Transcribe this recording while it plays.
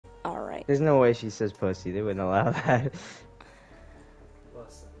Alright. There's no way she says pussy. They wouldn't allow that.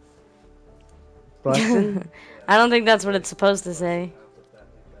 Bussin'? I don't think that's what it's supposed to say.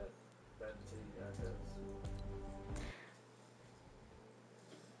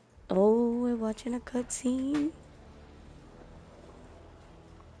 Oh, we're watching a cutscene.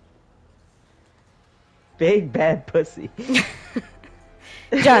 Big bad pussy.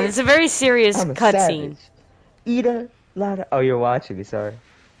 John, it's a very serious I'm a cutscene. savage. Eat a lot of... Oh, you're watching me, sorry.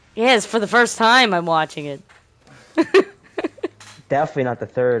 Yes, for the first time I'm watching it. Definitely not the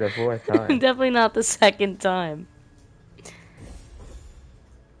third or fourth time. Definitely not the second time.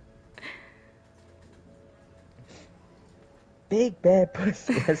 Big bad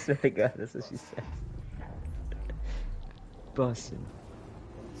pussy. I swear to God, that's what she said. Bussin'.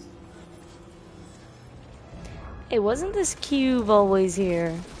 Hey, wasn't this cube always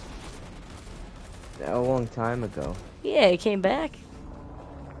here? A long time ago. Yeah, it came back.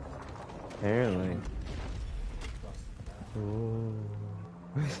 Apparently. Ooh.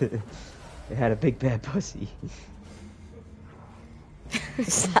 It had a big bad pussy.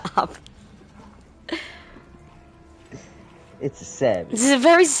 Stop. It's a savage. This is a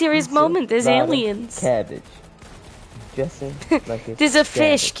very serious It's moment. There's lot of aliens. Cabbage. Dressing like it's There's a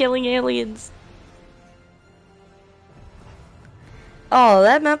fish cabbage. killing aliens. Oh,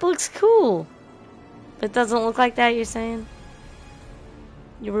 that map looks cool. It doesn't look like that, you're saying?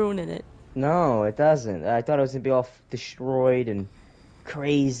 You're ruining it. No, it doesn't. I thought it was gonna be all destroyed and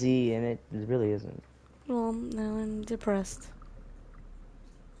crazy, and it really isn't. Well, now I'm depressed.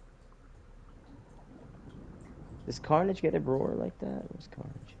 Does Carnage get a roar like that? Where's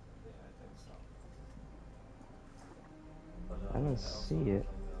Carnage? I don't see it.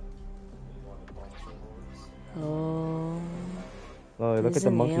 Oh. Oh, look at There's the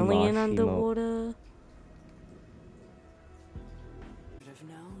an monkey alien mosh emote. underwater. Should have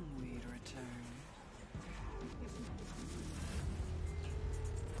known we'd return.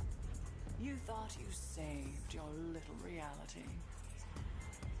 You thought you saved your little reality.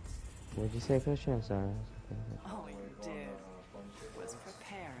 What'd you say, Christian? I'm sorry. All you did was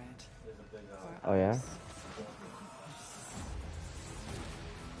prepare it. Oh yeah?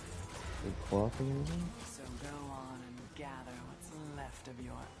 Big cloth and everything? So go on and gather what's left of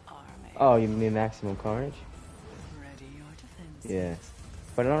your army. Oh, you mean Maximum Carnage? Ready your defense. Yeah.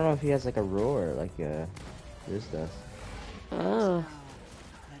 But I don't know if he has like a roar like this does. Oh.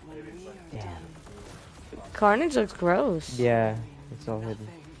 That when we are Damn. done, Carnage looks gross. Yeah, it's all hidden.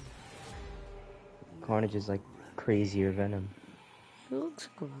 Carnage is like crazier Venom. He looks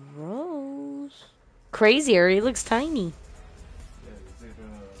gross. Crazier, he looks tiny.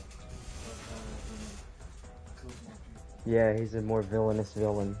 Yeah, he's a more villainous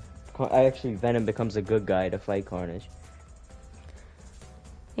villain. Actually, Venom becomes a good guy to fight Carnage.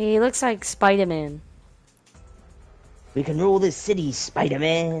 He looks like Spider-Man. We can rule this city,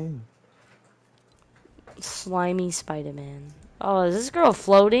 Spider-Man! Slimy Spider-Man. Oh, is this girl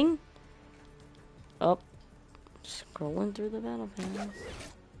floating? Oh. Scrolling through the battle pass.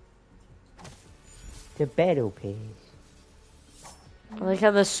 The battle page. I like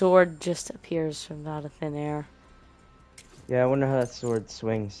how the sword just appears from out of thin air. Yeah, I wonder how that sword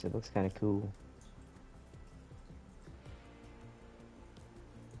swings. It looks kind of cool.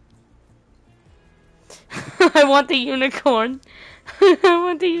 I want the unicorn. I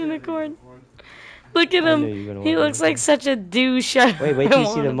want the unicorn. Look at I knew him. you were gonna He want looks the like such a douche. I Wait till you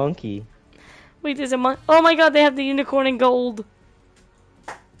want see the him. monkey. Wait, there's a oh my god, they have the unicorn in gold.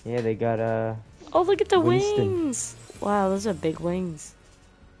 Yeah, they got Oh, look at the Winston. wings. Wow, those are big wings.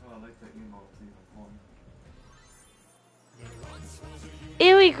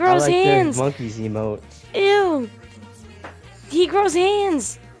 Ew, he I grows like hands. the monkey's emote. Ew. He grows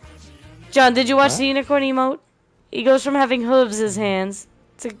hands. John, did you watch What? the unicorn emote? He goes from having hooves as hands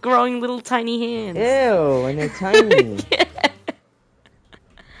to growing little tiny hands. Ew, and they're tiny. Yeah.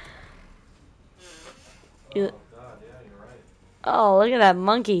 You- Oh, look at that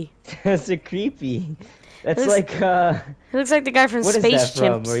monkey. That's a creepy. That's Looks- like He looks like the guy from what is Space that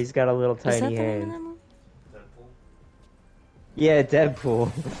from? Chimps. Where he's got a little Is that tiny the one in hand. that movie? Yeah,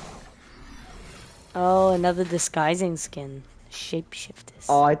 Deadpool. Oh, another disguising skin. Shapeshifters.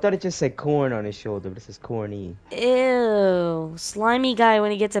 Oh, I thought it just said corn on his shoulder, but it says corny. Ew. Slimy guy when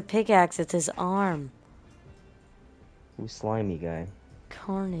he gets a pickaxe, it's his arm. Who's slimy guy?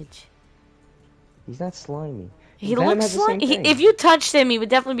 Carnage. He's not slimy. He Venom looks has the same slimy. thing. If you touched him, he would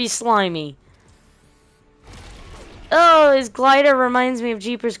definitely be slimy. Oh, his glider reminds me of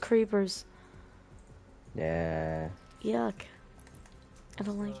Jeepers Creepers. Yeah. Yuck. I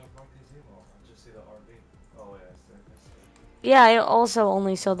don't like it. Yeah, I also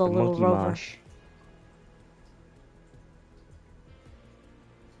only saw the The little monkey rover. mosh.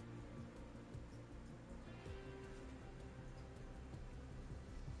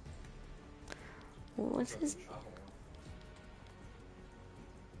 What's his?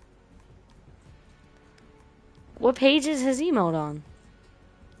 What page is his emote on?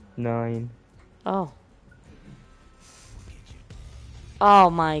 9. Oh. Oh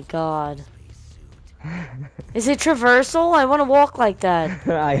my god. Is it traversal? I want to walk like that.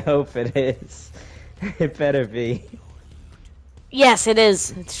 I hope it is. It better be. Yes, it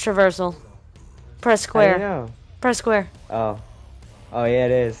is. It's traversal. Press How do you square. know? Press square. Oh. Oh, yeah,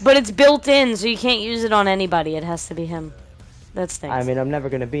 it is. But it's built in, so you can't use it on anybody. It has to be him. That stinks. I mean, I'm never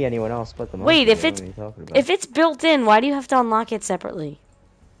gonna be anyone else but the monkey. Wait, if What it's are you talking about? if it's built in, why do you have to unlock it separately?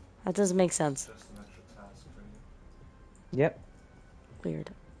 That doesn't make sense. Yep. Weird.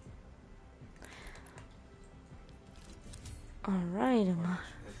 Alright.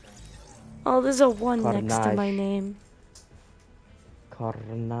 Oh, there's a 1 next to my Carnage. name.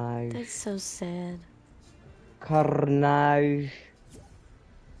 Carnage. That's so sad. Carnage.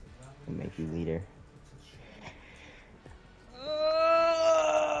 I'll make you leader.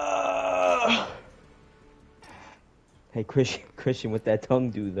 Hey, Christian, what that tongue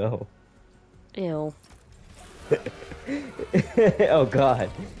do, though? Ew. Oh, God.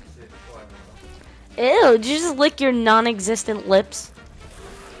 Ew, did you just lick your non-existent lips?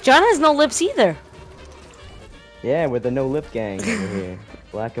 John has no lips either. Yeah, we're the no lip gang over here.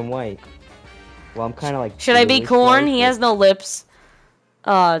 Black and white. Well, I'm kind of like... Should I be really corn? close, He but- has no lips.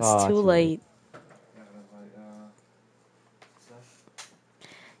 Oh, it's Oh, too it's late.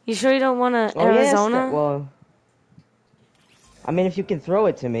 You sure you don't want to Oh, yes, Arizona? well... I mean, if you can throw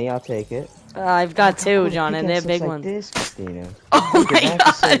it to me, I'll take it. I've got How two, cool the John, and they're pickaxe big looks ones. like this, Christina. Oh Dude, it my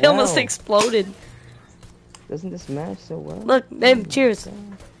matches so god, it almost well. exploded. Doesn't this match so well? Look, babe, cheers.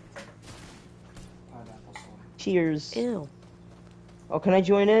 Cheers. Ew. Oh, can I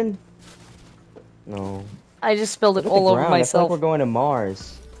join in? No. I just spilled it Look at the all over ground. I feel like myself. we're going to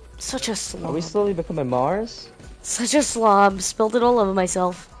Mars. Such a Are slob. we slowly becoming Mars? Such a slob. Spilled it all over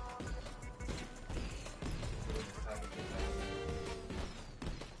myself.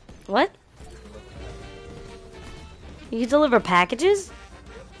 What? You deliver packages?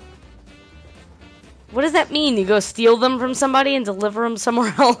 What does that mean? You go steal them from somebody and deliver them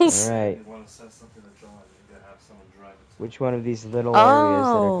somewhere else? Alright. You want to send something to John, you gotta have someone drive it. Which one of these little areas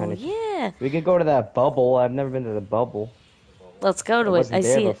that are Oh, kind of... yeah. We could go to that bubble. I've never been to the bubble. Let's go It to it. wasn't I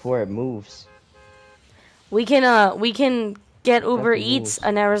there see it. before it moves. We can get Uber Definitely Eats moves.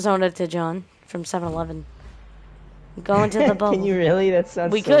 in Arizona to John from 7-Eleven. Go into the bubble. Can you really? That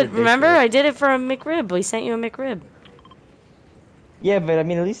sounds We so could. ridiculous. Remember, I did it for a McRib. We sent you a McRib. Yeah, but I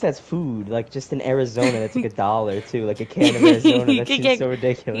mean, at least that's food. Like, just in Arizona, that's like $1 too. Like a can of Arizona. You That could seems get- so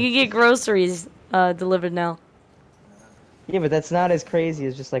ridiculous. You get groceries delivered now. Yeah, but that's not as crazy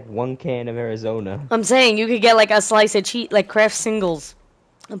as just like one can of Arizona. I'm saying you could get like a slice of cheese, like Kraft Singles.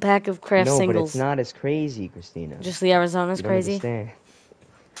 A pack of Kraft No, but Singles. it's not as crazy, Christina. Just the Arizona's You don't crazy. understand.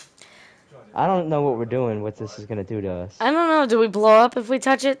 I don't know what we're doing, what this is going to do to us. I don't know. Do we blow up if we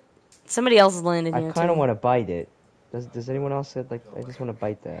touch it? Somebody else is landing I here, kind of too. want to bite it. Does anyone else say, like, I just want to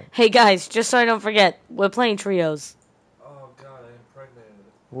bite that? Hey, guys, just so I don't forget, we're playing trios. Oh god, I impregnated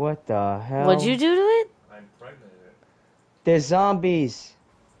it. What the hell? What'd you do to it? I impregnated it. There's zombies.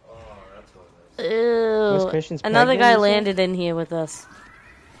 Oh, that's what it is. Ew. Christian's Another pregnant, guy you said? landed in here with us.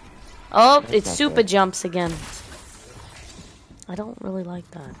 Oh, That's it's not super good. jumps again. I don't really like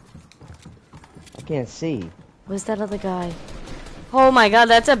that. I can't see. Where's that other guy? Oh my god,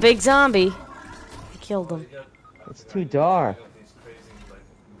 that's a big zombie. I killed him. It's too dark. You got these crazy, like,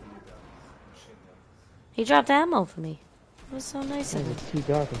 machine guns. He dropped ammo for me. It was so nice of him. It's too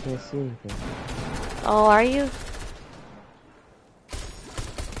dark. I can't see anything. Oh, are you?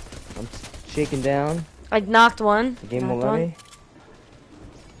 I'm shaking down. I knocked one. The game Knocked already. one.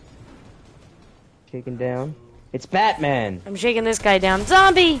 Shaking down. It's Batman. I'm shaking this guy down.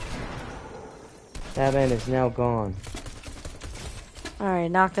 Zombie! Batman is now gone.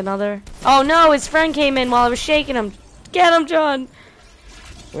 Alright, knocked another. Oh no, his friend came in while I was shaking him. Get him, John!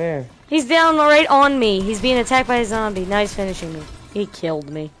 Where? He's down right on me. He's being attacked by a zombie. Now he's finishing me. He killed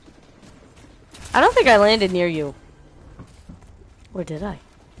me. I don't think I landed near you. Or did I?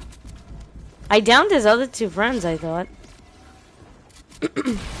 I downed his other two friends, I thought. I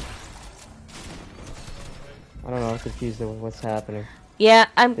don't know. I'm confused with what's happening. Yeah,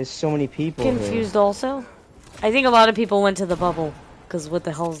 I'm There's so many people here. confused also. I think a lot of people went to the bubble. Because what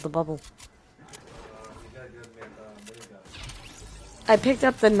the hell is the bubble? You gotta give me a minigun. I picked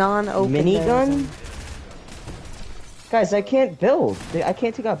up the non-open Minigun? Guys, I can't build. I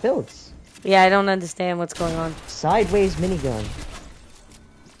can't take out builds. Yeah, I don't understand what's going on. Sideways minigun.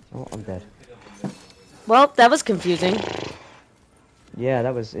 Oh, I'm dead. Well, that was confusing. Yeah,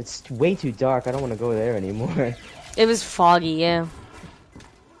 that was. It's way too dark. I don't want to go there anymore. It was foggy, yeah.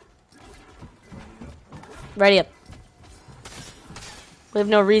 Ready up. We have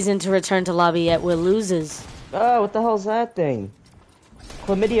no reason to return to lobby yet. We're losers. Oh, what the hell's that thing?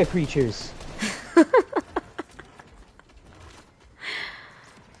 Chlamydia creatures.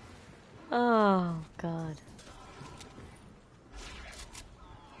 Oh, God.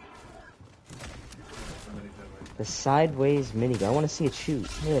 The sideways minigun. I want to see it shoot.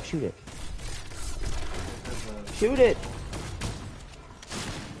 Yeah, shoot it. Shoot it.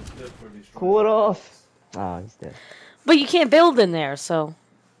 Cool it off. Ah, he's dead. But you can't build in there, so...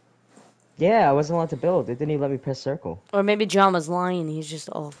 Yeah, I wasn't allowed to build. It didn't even let me press circle. Or maybe John was lying. He's just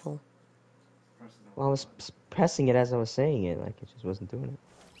awful. Well, I was pressing it as I was saying it. Like, it just wasn't doing it.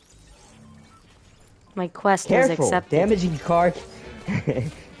 My quest was Careful. accepted. Damaging car.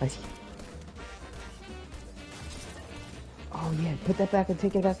 Oh, yeah. Put that back and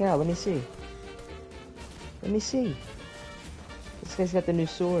take it back out. Let me see. Let me see. This guy's got the new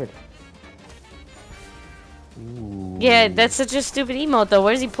sword. Ooh. Yeah, that's such a stupid emote, though.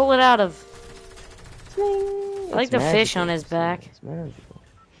 Where does he pull it out of? I like the fish on his back. It's magical.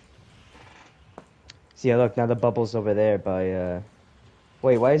 See, yeah, look, now the bubble's over there by,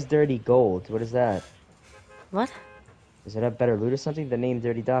 Wait, why is Dirty gold? What is that? What? Does it have better loot or something? The name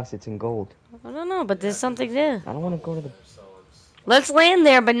Dirty Docks, it's in gold. I don't know, but there's something there. I don't want to go to the... Let's land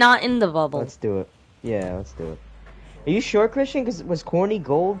there, but not in the bubble. Let's do it. Yeah, let's do it. Are you sure, Christian? Because was Corny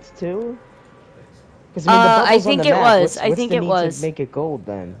gold, too? Because I mean, the I bubble's think on the it map. was. I What's think the it need was. to make it gold,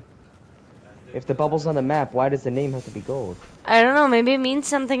 then? If the bubble's on the map, why does the name have to be gold? I don't know. Maybe it means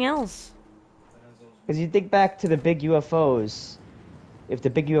something else. Because you think back to the big UFOs. If the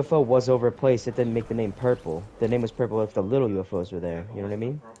big UFO was over a place, it didn't make the name purple. The name was purple if the little UFOs were there. You know what I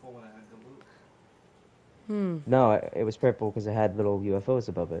mean? No, it was purple because it had little UFOs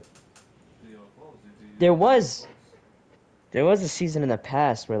above it. There was a season in the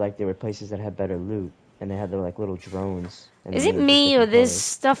past where like there were places that had better loot and they had the like little drones. And Is then it there was me or different there's colors.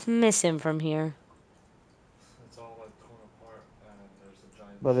 stuff missing from here? It's all like torn apart, and there's a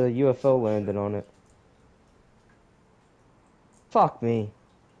giant. Well, the UFO landed on it. Fuck me.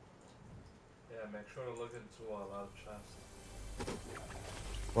 Yeah, make sure to look into a lot of chests.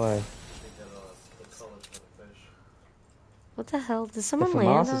 Why? To get the colors for the fish. What the hell? Did someone FAMAS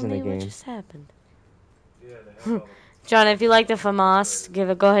land is on in the me? What game. just happened? Yeah, they have all John, if you like the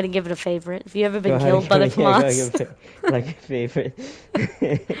FAMAS, go ahead and give it a favorite. Have you ever been Go ahead killed and by the give it- yeah, go FAMAS? ahead and give it like a favorite.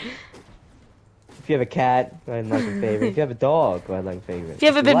 If you have a cat, go ahead and like a favorite. If you have a dog, go ahead and like a favorite. If you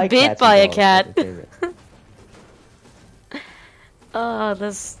ever been like bit cats by and a dogs, like cat. favorite. Oh,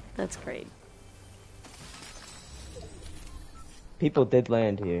 that's great. People did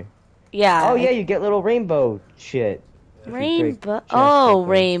land here. Yeah. Oh yeah, you get little rainbow shit. If you break Rainbow. chests, Oh, I think.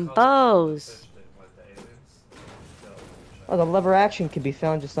 rainbows. like the aliens. Oh, the lever action can be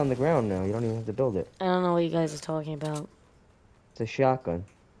found just on the ground now. You don't even have to build it. I don't know what you guys are talking about. It's a shotgun.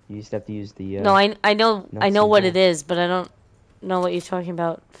 You just have to use the. No, I know nuts and what it bolts. is, but I don't know what you're talking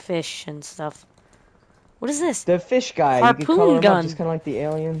about. Fish and stuff. What is this? The fish guy. You Harpoon can color him gun. up just kind of like the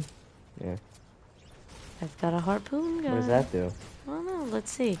alien. Yeah. I've got a harpoon gun. What does that do? I don't know. Let's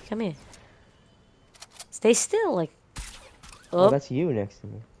see. Come here. Stay still. Like. Oh, Oh, that's you next to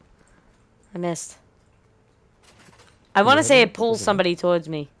me. I missed. I want to say it What pulls is it? somebody towards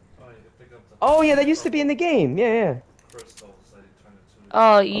me. Oh, you can pick up the Oh yeah, that used to be in the game. Yeah, yeah. crystals that you turn into.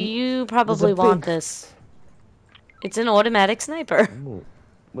 Oh, you probably big- want this. It's an automatic sniper. Ooh.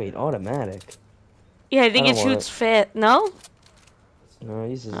 Wait, automatic? Yeah, I think I it don't want shoots fit. No? No,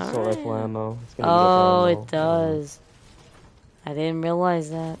 it uses assault Alright. rifle ammo. It's gonna eat up Oh, ammo. it does. I didn't realize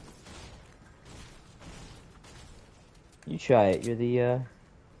that. You try it. You're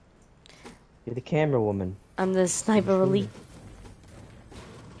the camera woman. I'm the sniper elite.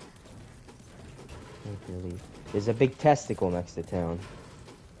 Sniper elite. There's a big testicle next to town.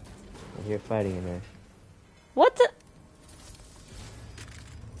 I hear fighting in there. What the?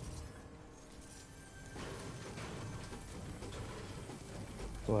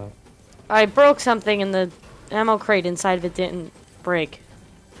 What? I broke something and the ammo crate inside of it didn't break.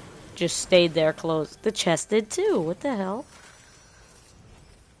 Just stayed there closed. The chest did too. What the hell?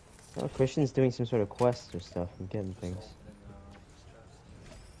 Oh, Christian's doing some sort of quest or stuff and getting things. In this chest.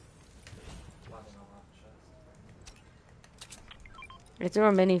 Finding a lot of chests. I threw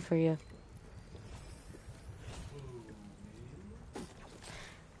a mini for you.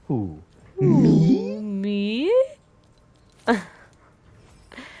 Who? Me?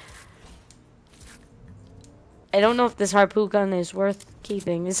 I don't know if this harpoon gun is worth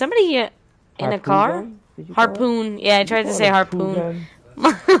keeping. Is somebody in a Harpoon car? gun? Did you call it? Harpoon. Yeah, I Did you tried to call say it a poo harpoon.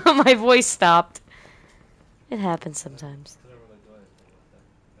 gun? My voice stopped. It happens sometimes. Didn't really do anything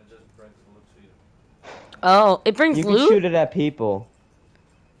with it. It just brings loot to you. Oh, it brings You can loot? shoot it at people.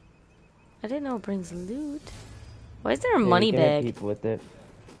 I didn't know it brings loot. Why is there a Yeah, money you can hit bag? people with it.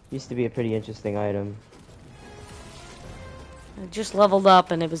 Used to be a pretty interesting item. I just leveled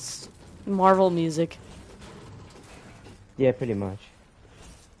up and it was Marvel music. Yeah, pretty much.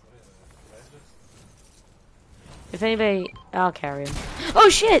 If anybody... I'll carry him. Oh,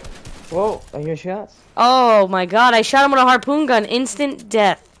 shit! Whoa, I hear shots. Oh, my God. I shot him with a harpoon gun. Instant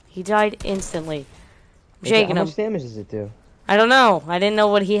death. He died instantly. I'm shaking How him. much damage does it do? I don't know. I didn't know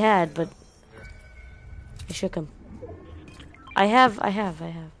what he had, but... I shook him. I have.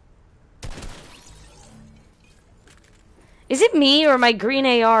 Is it me or my green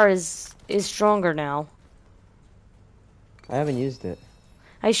AR is stronger now? I haven't used it.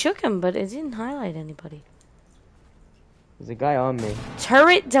 I shook him, but it didn't highlight anybody. There's a guy on me.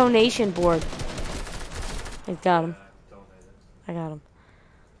 Turret donation board. I got him. I got him.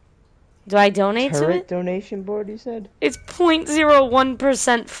 Do I donate to Turret it? donation board, you said? It's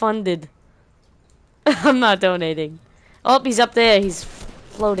 0.01% funded. I'm not donating. Oh, he's up there. He's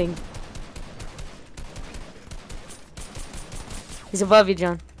floating. He's above you,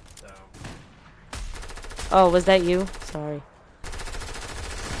 John. Oh, was that you? Sorry.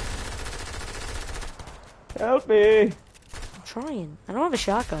 Help me! I'm trying. I don't have a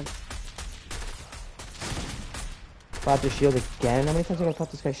shotgun. Pop the shield again? How many times I gotta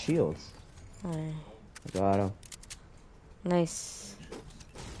pop this guy's shields? Alright. I got him. Nice.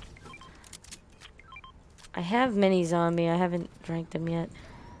 I have minis on me. I haven't drank them yet.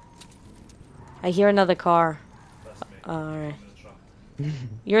 I hear another car. Alright.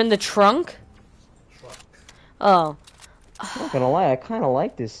 You're in the trunk? Oh. I'm not gonna lie, I kinda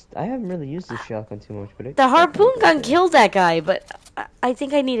like this. I haven't really used this shotgun too much, but The harpoon gun killed that guy, but I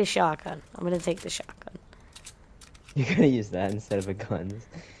think I need a shotgun. I'm gonna take the shotgun. You're gonna use that instead of a gun.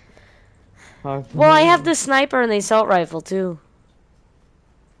 Harpoon. Well, I have the sniper and the assault rifle, too.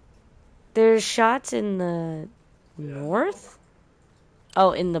 There's shots in the north?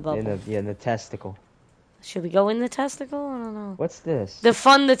 Oh, in the bubble. In the testicle. Should we go in the testicle? I don't know. What's this?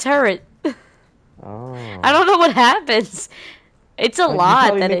 Defund the turret. Oh. I don't know what happens. It's a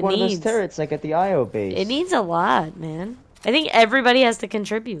lot that it one needs. Of those turrets like at the IO base. It needs a lot, man. I think everybody has to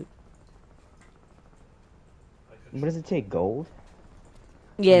contribute. What does it take? Gold?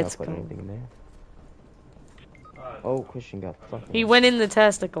 Yeah, I'm it's not putting gold. anything in there. Oh, Christian got fucking. He went in the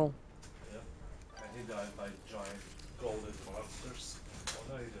testicle. Yep. And he died by giant golden monsters. Oh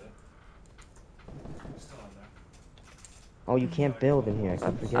no, he didn't. He's still on there. Oh, you can't build in here. I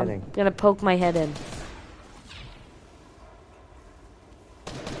keep forgetting. I'm gonna poke my head in.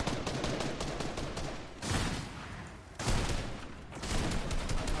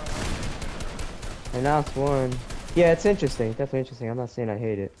 I knocked one. Yeah, it's interesting. Definitely interesting. I'm not saying I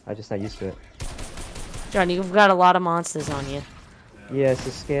hate it. I'm just not used to it. John, you've got a lot of monsters on you. Yeah, it's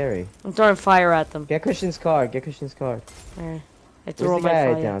just scary. I'm throwing fire at them. Get Christian's card. Get Christian's card. Alright. I threw all Where's the my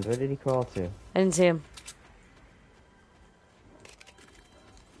guy fire. down? Where did he crawl to? I didn't see him.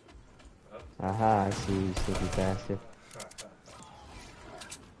 Aha, I see you, sneaky bastard.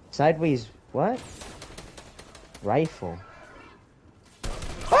 Sideways, what? Rifle.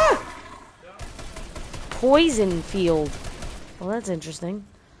 Ah! Poison field. Well, that's interesting.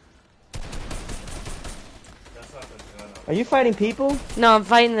 Are you fighting people? No, I'm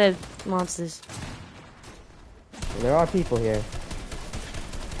fighting the monsters. There are people here.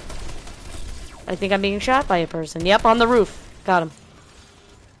 I think I'm being shot by a person. Yep, on the roof. Got him.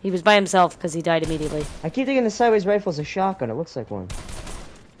 He was by himself because he died immediately. I keep thinking the sideways rifle is a shotgun. It looks like one.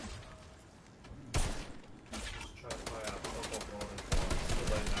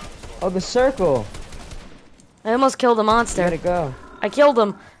 Oh, the circle. I almost killed a monster. Where'd it go? I killed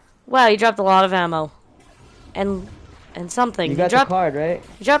him. Wow, he dropped a lot of ammo. And something. You got the card, right?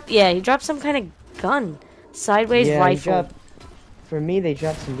 He dropped some kind of gun. Sideways rifle. For me, they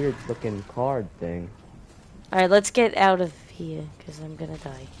dropped some weird looking card thing. Alright, let's get out of here, because I'm gonna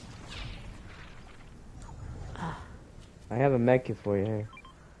die. I have a medkit for you here.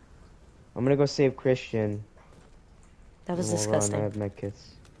 I'm gonna go save Christian. That was We'll disgusting. run. I have medkits.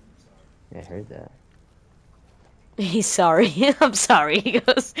 Yeah, I heard that. He's sorry. I'm sorry. He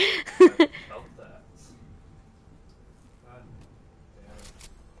goes.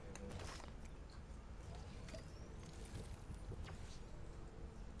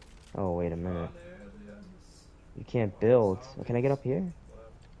 Oh, wait a minute. You can't build. Oh, can I get up here?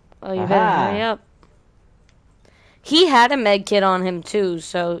 Oh, you better hurry up. He had a med kit on him too,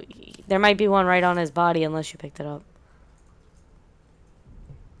 so there might be one right on his body unless you picked it up.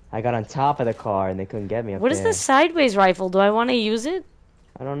 I got on top of the car and they couldn't get me up What is there. this sideways rifle? Do I want to use it?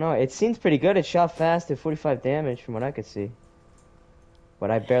 I don't know. It seems pretty good. It shot fast at 45 damage from what I could see. But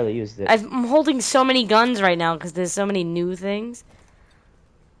I barely used it. I'm holding so many guns right now because there's so many new things.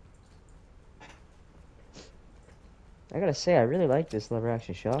 I gotta say, I really like this lever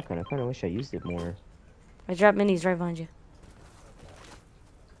action shotgun. I kind of wish I used it more. I dropped minis right behind you.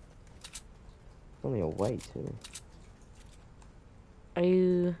 It's only a white, too. Are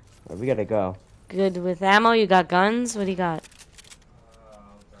you Right, we gotta go. good with ammo? You got guns? What do you got?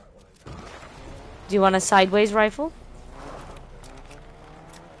 Do you want a sideways rifle?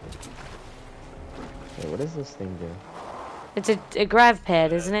 Wait, what does this thing do? It's a grav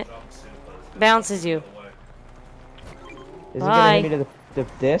pad, isn't it? Bounces you. Is it gonna hit me Bye. to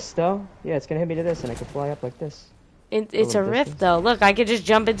this, though? Yeah, it's gonna hit me to this, and I can fly up like this. It's a Little rift, distance. though. Look, I could just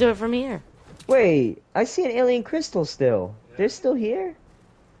jump into it from here. Wait, I see an alien crystal still. They're still here?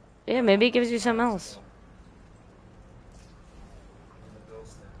 Yeah, maybe it gives you something else.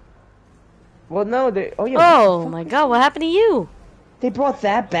 Well, no, they... Oh, yeah. Oh, what the my fuck God. What happened to you? They brought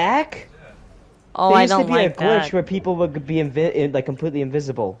that back? Oh, There I used to don't be like a glitch that. where people would be like completely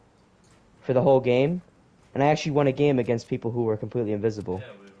invisible for the whole game, and I actually won a game against people who were completely invisible.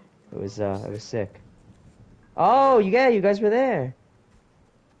 It was sick. Oh, you guys were there.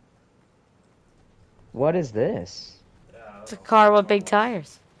 What is this? It's a car with big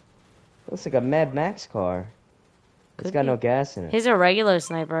tires. Looks like a Mad Max car. It's Could got be. no gas in it. Here's a regular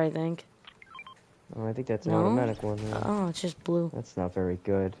sniper, I think. Oh, I think that's an No? automatic one. Yeah. Oh, it's just blue. That's not very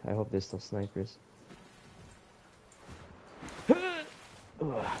good. I hope there's still snipers. Ugh.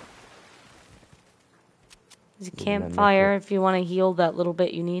 There's a Give me that campfire medkit. if you want to heal that little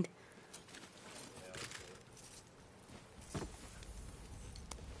bit you need.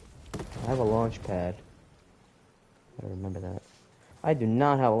 I have a launch pad. I remember that. I do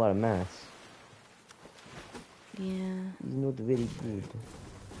not have a lot of mats. Yeah. It's not very good.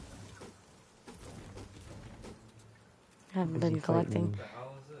 I haven't Busy been collecting. fighting.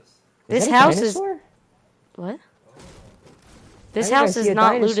 This Is that a house is... dinosaur? What? This How did I house see is a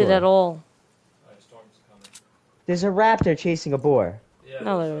not looted dinosaur? at all. There's a raptor chasing a boar.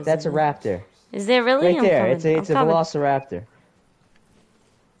 No, there isn't. That's a raptor. Is there really? Right I'm there. coming. It's a I'm coming. velociraptor.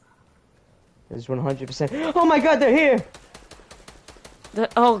 There's 100%. Oh my god, they're here!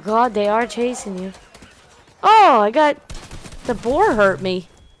 Oh god, they are chasing you. Oh, I got... The boar hurt me.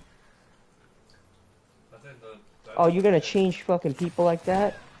 Oh, you're gonna change fucking people like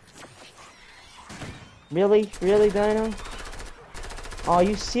that? Really? Really, Dino? Oh, are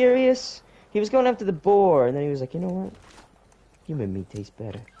you serious? He was going after the boar, and then he was like, you know what? Human meat tastes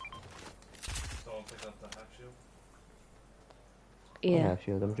better. Yeah. Half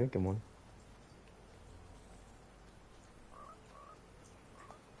shield. I'm drinking one.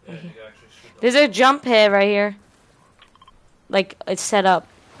 There's a jump pad right here. Like, it's set up.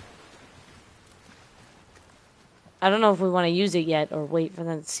 I don't know if we want to use it yet or wait for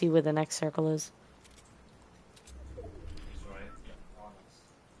them to see where the next circle is.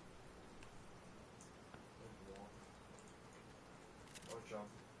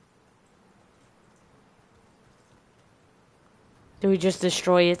 Do we just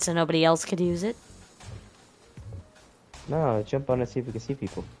destroy it so nobody else could use it? No, jump on it, see if we can see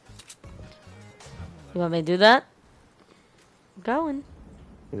people. You want me to do that? I'm going.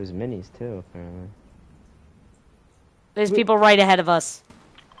 It was minis too, apparently. There's people right ahead of us.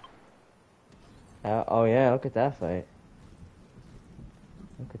 Oh yeah, look at that fight.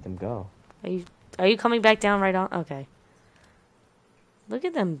 Look at them go. Are you coming back down right on? Okay. Look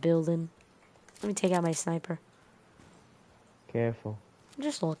at them building. Let me take out my sniper. Careful. I'm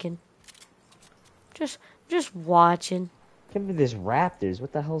just looking. Just watching. Can't believe there's raptors.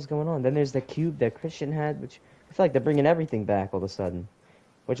 What the hell's going on? Then there's the cube that Christian had, which I feel like they're bringing everything back all of a sudden.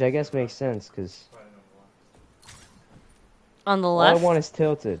 Which I guess makes sense, because On the all left? I want is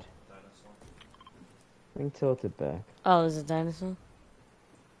tilted. Bring tilted back. Oh, there's a dinosaur.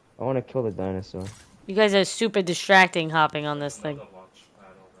 I want to kill the dinosaur. You guys are super distracting hopping on this thing.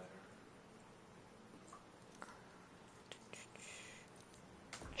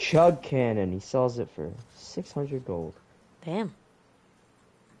 Chug cannon. He sells it for 600 gold. Damn.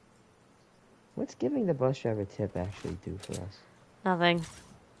 What's giving the bus driver tip actually do for us? Nothing.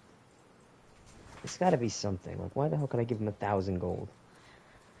 It's got to be something. Like, why the hell could I give him 1,000 gold?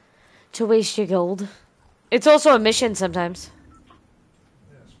 To waste your gold. It's also a mission sometimes.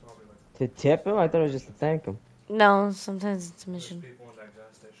 To tip him? I thought it was just to thank him. No, sometimes it's a mission.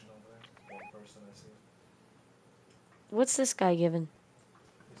 What's this guy giving?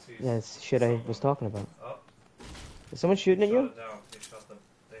 Yeah, it's shit I was talking about. Oh, Is someone shooting at shot you? it down. He shot the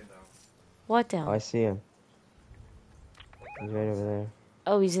thing down. What Oh, I down? see him. What the He's hell right is over that? there.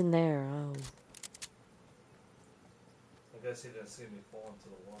 Oh, he's in there. Oh. I guess he didn't see me fall into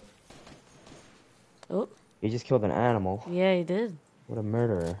the water. Oh, He just killed an animal. yeah, he did. What a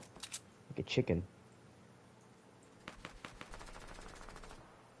murderer. Like a chicken.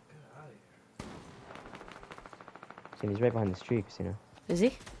 Get out of here. See, he's right behind this tree, Casino. Is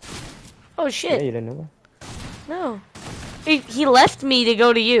he? Oh, Yeah, shit. you didn't know that? No. He left me to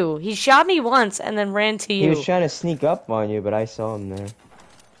go to you. He shot me once and then ran to He was you. trying to sneak up on you, but I saw him there.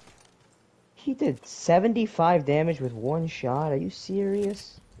 He did 75 damage with one shot. Are you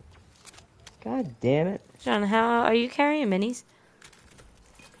serious? God damn it. John, how are you carrying minis?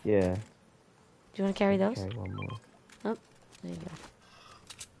 Yeah. Do you want to carry those? Carry one more. Oh, there you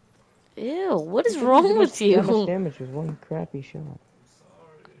go. Ew, what is How did wrong you do with that much you? damage with one crappy shot? I'm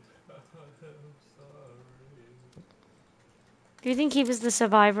sorry. I'm sorry. Do you think he was the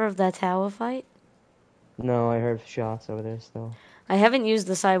survivor of that tower fight? No, I heard shots over there still. I haven't used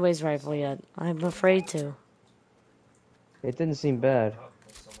the sideways rifle yet. I'm afraid to. It didn't seem bad. Oh,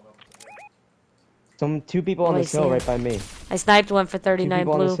 there's someone up here. Two people on Oh, I this see hill him. right by me. I sniped one for Two 39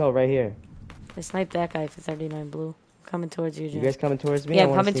 people on this blue. hill right here. I sniped that guy for 39 blue. I'm coming towards you, You John. guys coming towards me? Yeah, I I'm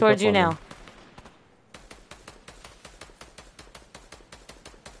wanna coming sneak towards up you on now. them.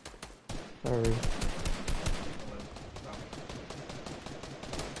 Sorry.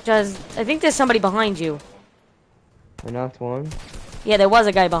 Just, I think there's somebody behind you. I knocked one. Yeah, there was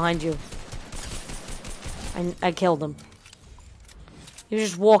a guy behind you. I killed him. He was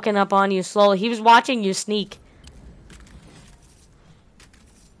just walking up on you slowly. He was watching you sneak.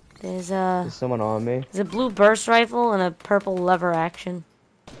 There's There's someone on me. a blue burst rifle and a purple lever action.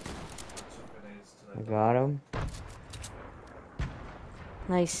 2 grenades to I that got him.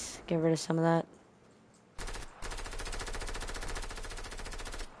 Nice. Get rid of some of that.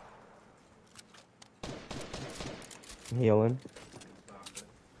 I'm healing. knocked it.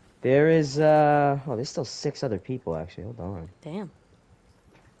 There is, oh, there's still 6 other people, actually. Hold on. Damn.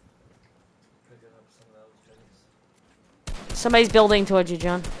 Picking up some of those jennies. Somebody's building towards you,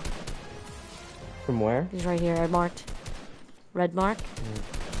 John. From where? He's right here. I marked. Red mark.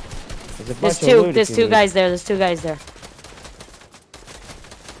 There's a bunch There's of two. loot There's if you two need. guys there. There's two guys there.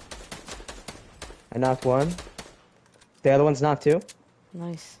 I knocked one. The other one's knocked too.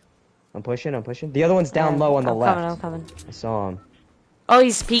 Nice. I'm pushing. The other one's down low on the I'm left. coming. I'm coming. I saw him. Oh,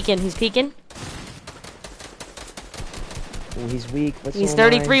 he's peeking. He's peeking. Ooh, he's weak. But He's so am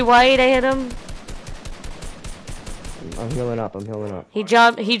I. 33 white. I hit him. I'm healing up. He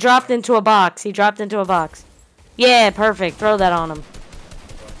dropped into a box. Yeah, perfect. Throw that on him. Bunch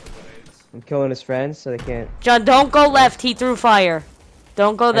of grenades. I'm killing his friends so they can't. John, don't go left. He threw fire.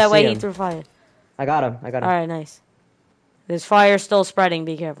 Don't go that see way. He him. threw fire. I got him. All right, nice. There's fire still spreading.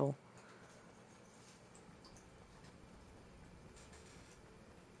 Be careful.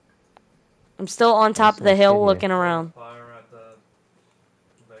 I'm still on top of the some shit hill here. looking around. Fire at the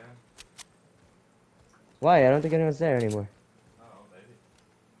van. Why? I don't think anyone's there anymore. Oh, maybe.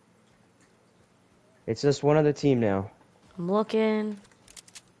 It's just one other team now. I'm looking.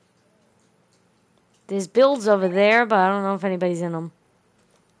 There's builds over there, but I don't know if anybody's in them.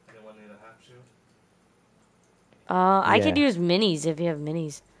 Anyone need a half shield? I could Yeah. use minis if you have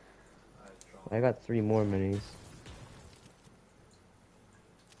minis. I dropped. I got 3 more minis.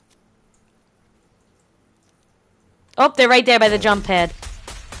 Oh, they're right there by the jump pad.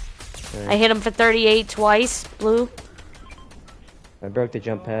 I Alright. hit him for 38 twice. Blue. I broke the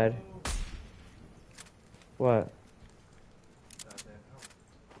jump pad. What? Goddamn help.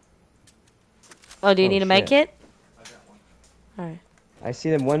 Oh, do you Oh, need a med shit. kit? I got one. Alright. I see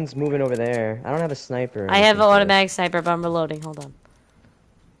them. One's moving over there. I don't have a sniper. or I have an anything for automatic sniper, but I'm reloading. Hold on.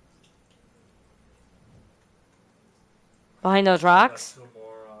 Behind those rocks? Got 2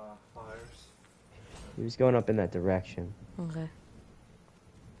 more fires. this. He was going up in that direction. Okay.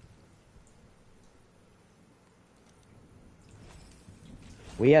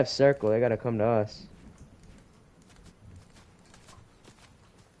 We have circle. They gotta come to us.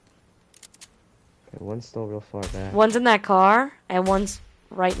 Okay, one's still real far back. One's in that car, and one's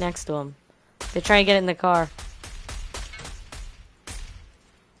right next to him. They're trying to get in the car.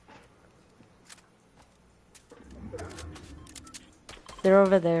 They're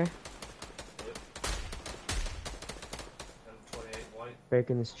over there. M28 white.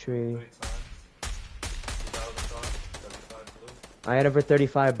 Breaking this tree. 3 times. He's out of the car. 35 blue. I had over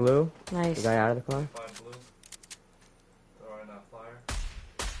 35 blue. The Nice. guy out of the car. 5 blue. Throwing that fire.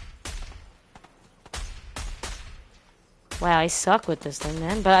 Wow, I suck with this thing,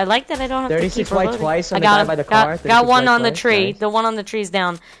 man. But I like that I don't have to 36 keep white reloading. twice on I the got guy him. by the car. Got 36 one white on the twice, tree. nice. The one on the tree's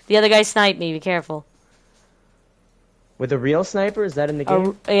down. The other guy sniped me. Be careful. With a real sniper? Is that in the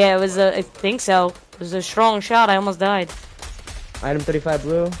game? Yeah, it was a. I think so. It was a strong shot. I almost died. Item 35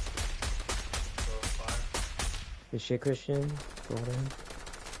 blue. So fire. Good shit, Christian. Go ahead.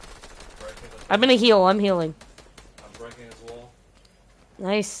 Breaking the I'm gonna heal. I'm healing. I'm breaking his wall.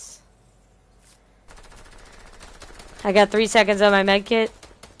 Nice. I got 3 seconds on my med kit.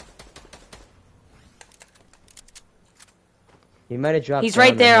 He might have dropped He's down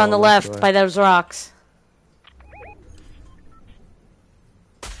right there hill, on the I'm not left sure. by those rocks.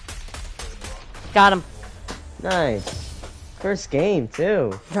 Got him. Nice. First game,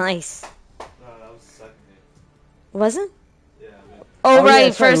 too. Nice. No, that was the second game. Wasn't? Yeah, Oh, Oh, yeah, right.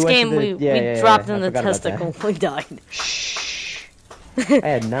 that's right, we First went to game, the- we yeah, dropped I in the forgot about that. testicle. We died. Shh. I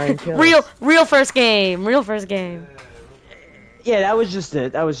had 9 kills. Real first game. Real first game. Yeah, that was just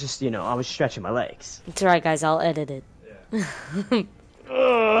I was stretching my legs. It's alright, guys. I'll edit it. yeah.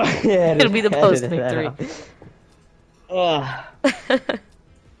 Yeah, It'll be the post victory. Ugh.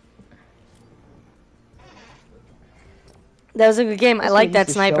 That was a good game. I like that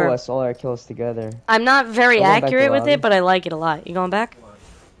Show sniper. us all our kills together. I'm not very We're going back to accurate with lobby. it, but I like it a lot. You going back?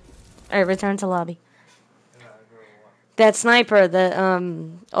 Alright, return to lobby. That sniper, the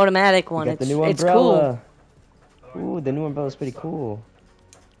automatic one, You got the it's, new it's cool. umbrella. Ooh, the new umbrella's pretty cool.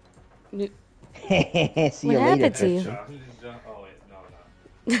 You- See What you later. happened to you? Oh wait,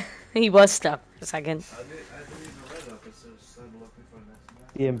 no. He was stuck for a second. I didn't even read that. It said looking for next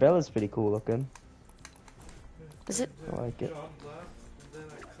match. The umbrella's pretty cool looking. Is it? I like it. John left,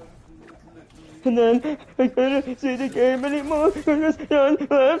 and then I couldn't And then I couldn't see the game anymore. John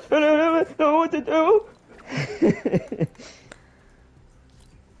left, and I didn't know what to do.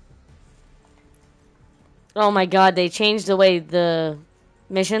 Oh my god, they changed the way the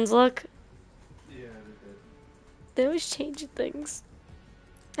missions look. Yeah, they did. They always changing things.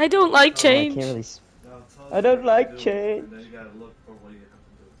 I don't like I change. can't really. Now it tells I you don't what like to do, change. And then you gotta look for what you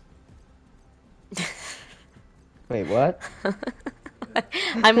have to do. Wait, what?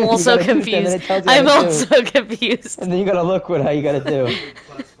 I'm You also gotta do that, and then confused. it tells you I'm how to do. also confused. And then you gotta look what how you gotta do.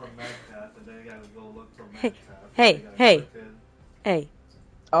 Request for MedCat, and then you gotta go look for MedCat. Hey, You gotta hey. click it. Hey,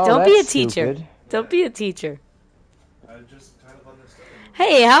 Oh, don't be a that's teacher. stupid. Don't be a teacher. I just kind of understood it.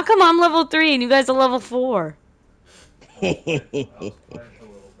 Hey, how come I'm level 3 and you guys are level 4? I was playing a little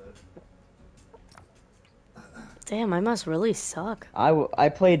bit. Damn, I must really suck. I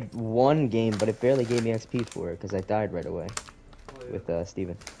played one game, but it barely gave me XP for it because I died right away with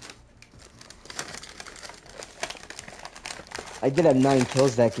Steven. I did have 9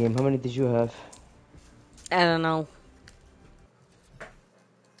 kills that game. How many did you have? I don't know.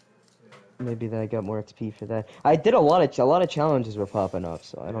 Maybe that I got more XP for that. I did a lot of challenges were popping up,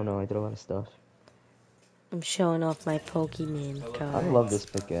 so I don't know. I did a lot of stuff. I'm showing off my Pokemon I card. love this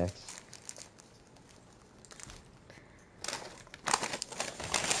pickaxe.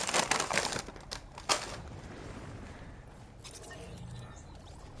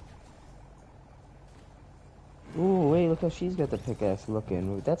 Ooh, wait, look how she's got the pickaxe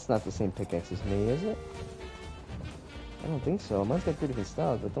looking. That's not the same pickaxe as me, is it? I don't think so. Mine's got 3 different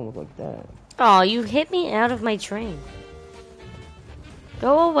styles, but don't look like that. Oh, you hit me out of my train.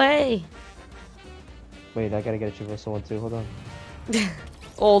 Go away. Wait, I gotta get a traversal one too. Hold on.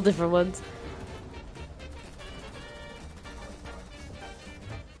 All different ones.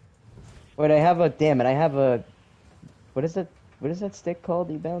 Wait, I have a. Damn it! I have a. What is that? What is that stick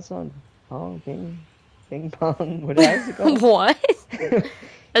called? You bounce on? Pong, ping pong. What is it called? What?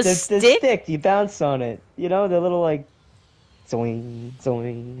 A the stick? stick. You bounce on it. You know the little like. Zoing,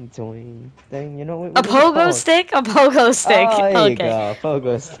 zoing, zoing thing. You know what? A what is it pogo called? stick? A pogo stick. Oh, there you Okay. go.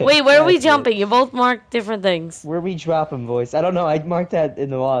 Pogo stick. Wait, where are we That's it. jumping? You both marked different things. Where we dropping, boys? I don't know. I marked that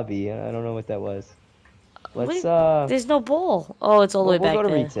in the lobby. I don't know what that was. Let's Wait, there's no ball. Oh, it's all the way we'll back go to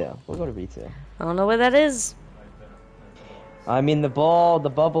there. retail. We'll go to retail. I don't know where that is. I mean, the ball, the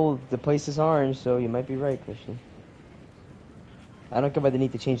bubble, the place is orange, so you might be right, Christian. I don't get why they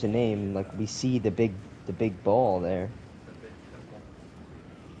need to change the name. Like, we see the big ball there.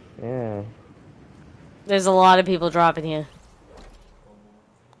 Yeah. There's a lot of people dropping here.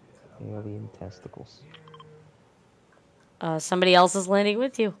 Alien testicles. Somebody else is landing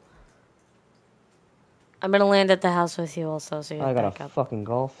with you. I'm gonna land at the house with you also, so you I back got a up. fucking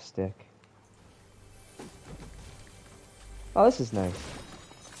golf stick. Oh, this is nice.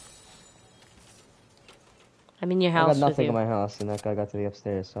 I'm in your I house got with nothing you. in my house, and that guy got to the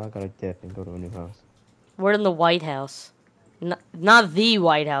upstairs, so I gotta dip and go to a new house. We're in the White House. Not the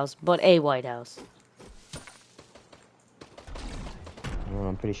White House, but a White House. Well,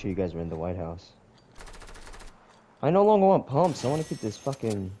 I'm pretty sure you guys were in the White House. I no longer want pumps. I want to keep this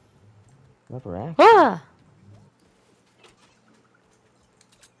fucking lever action. Ah!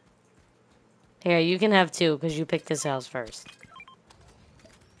 Here, you can have 2 because you picked this house first.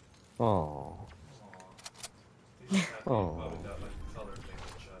 Oh. Oh.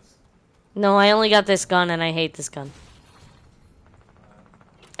 No, I only got this gun and I hate this gun.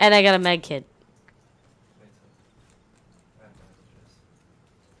 And I got a med kit.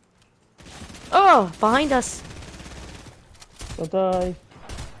 Oh, behind us. Don't die.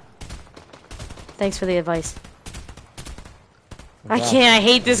 Thanks for the advice. I can't, I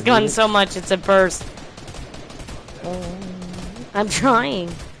hate this gun so much, it's a burst. I'm trying.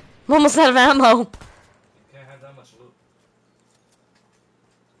 I'm almost out of ammo. You can't have that much loot.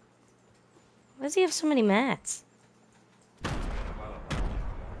 Why does he have so many mats? I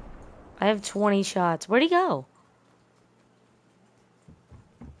have 20 shots. Where'd he go?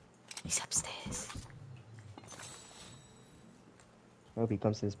 He's upstairs. I hope he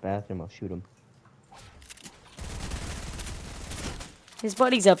comes to this bathroom. I'll shoot him. His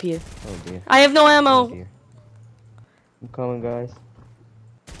buddy's up here. Oh dear. I have no Oh ammo. dear. I'm coming, guys.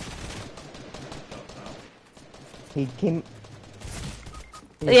 He came.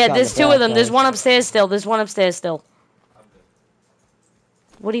 Yeah, there's 2 of them. There's one upstairs still. There's one upstairs still. I'm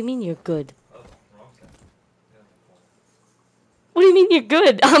good. What do you mean you're good? Oh, wrong thing. What do you mean you're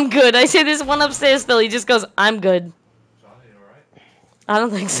good? I'm good. I say there's one upstairs still. He just goes, I'm good. Johnny, you alright? I don't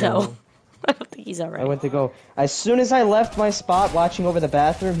think so. No. I don't think he's I alright. went to go. As soon as I left my spot watching over the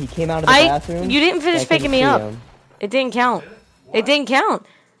bathroom, he came out of the bathroom. You didn't finish I couldn't picking me see up. him. It didn't count. What? It didn't count.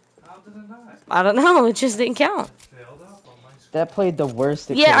 How did it not? I don't know. It just didn't count. Failed up on my screen. That played the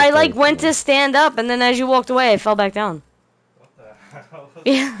worst. It Yeah, could've I like played went for me. to stand up, and then as you walked away, I fell back down. What the hell?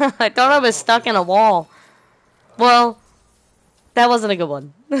 Yeah, I thought I was stuck in a wall. Well, that wasn't a good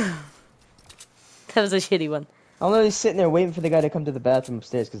one. That was a shitty one. I'm literally sitting there waiting for the guy to come to the bathroom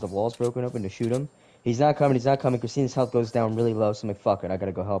upstairs because the wall's broken open to shoot him. He's not coming. He's not coming. Christina's health goes down really low, so I'm like, fuck it, I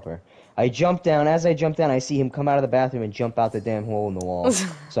gotta go help her. I jump down. As I jump down, I see him come out of the bathroom and jump out the damn hole in the wall.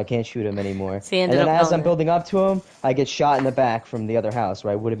 So I can't shoot him anymore. So he And ended then up as going I'm building up to him, I get shot in the back from the other house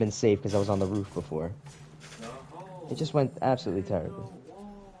where I would have been safe because I was on the roof before. It just went absolutely terribly.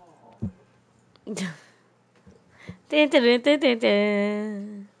 Dun, dun, dun, dun, dun,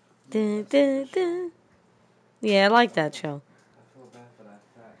 dun. Dun, dun, dun. Yeah, I like that show.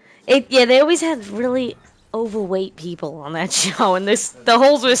 Yeah, they always had really overweight people on that show, and the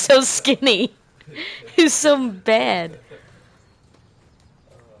holes were so skinny. It was so bad.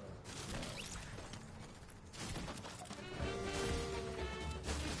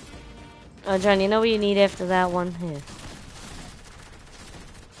 Oh, John, you know what you need after that one? Here.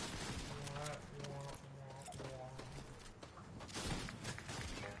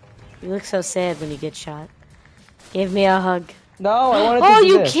 You look so sad when you get shot. Give me a hug. No, I wanted to Oh, do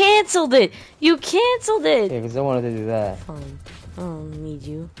you this. canceled it! You canceled it! Yeah, because I wanted to do that. Fine. I don't need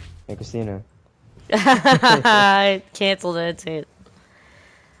you. Hey, Christina. I canceled it. That's it.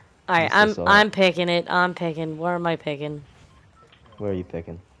 Alright, That's just I'm picking it. I'm picking. Where am I picking? Where are you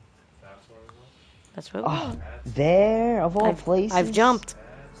picking? That's where we Oh, there, of all places? I've jumped.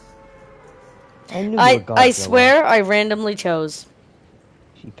 I knew you I were Godzilla. swear I randomly chose.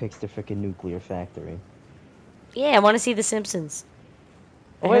 She picks the freaking nuclear factory. Yeah, I want to see The Simpsons.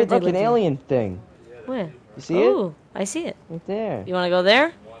 I Oh, heard wait, they look, an live there. alien thing. Where? You see it? Ooh, I see it. Right there. You want to go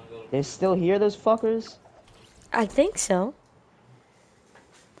there? They're still here, those fuckers? I think so.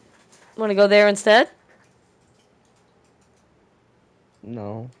 Want to go there instead?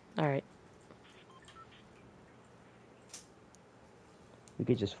 No. Alright. We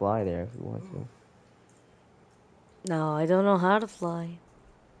could just fly there if we want to. No, I don't know how to fly.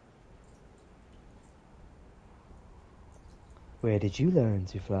 Where did you learn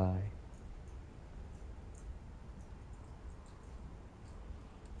to fly?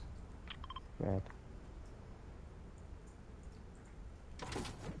 Crap.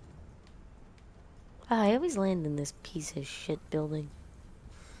 I always land in this piece of shit building.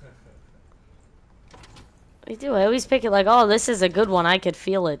 I do. I always pick it like, oh, this is a good one. I could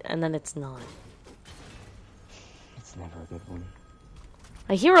feel it. And then it's not. It's never a good one.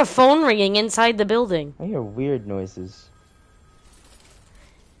 I hear a phone ringing inside the building. I hear weird noises.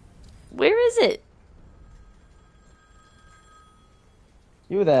 Where is it?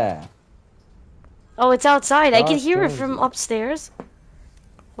 You there. Oh, it's outside. I can Josh hear it Jones. from upstairs. I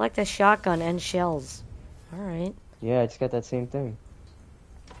like the shotgun and shells. Alright. Yeah, I just got that same thing.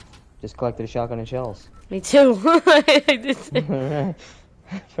 Just collected a shotgun and shells. Me too. I did too. Alright.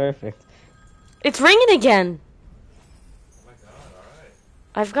 Perfect. It's ringing again. Oh my god, alright.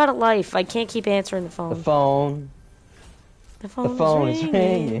 I've got a life. I can't keep answering the phone. The phone. The The phone is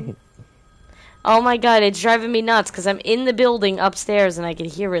ringing. Oh my god, it's driving me nuts because I'm in the building upstairs and I can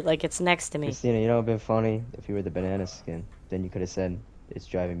hear it like it's next to me. Christina, you know what would have been funny? If you were the banana skin. Then you could have said, it's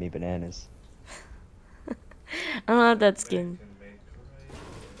driving me bananas. I don't have that skin.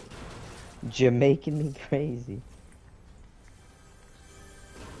 Jamaican me crazy.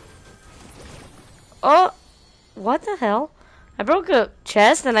 Oh! What the hell? I broke a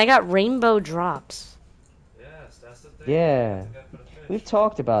chest and I got rainbow drops. Yes, that's the thing. Yeah. We've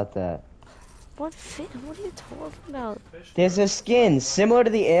talked about that. What are you talking about? There's a skin similar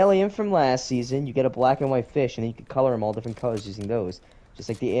to the alien from last season. You get a black and white fish, and then you could color them all different colors using those. Just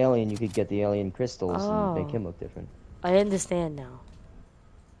like the alien, you could get the alien crystals and make him look different. I understand now.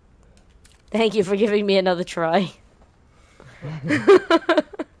 Thank you for giving me another try.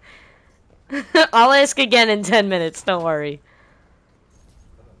 I'll ask again in 10 minutes, don't worry.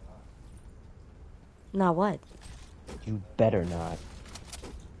 Now what? You better not.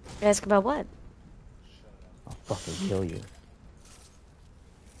 Ask about what? I'll fucking kill you.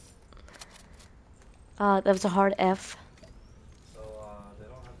 That was a hard F. So, they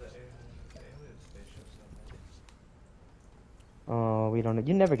don't have the alien spaceships no Oh, more. we don't.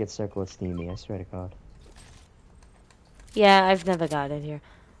 You never get Circle of Steamy, I swear to God. Yeah, I've never got it here.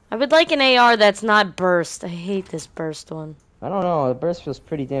 I would like an AR that's not burst. I hate this burst one. I don't know. The burst feels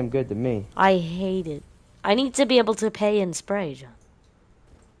pretty damn good to me. I hate it. I need to be able to pay and spray, John.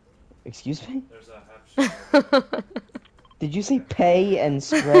 Excuse me? There's a half. Did you say pay and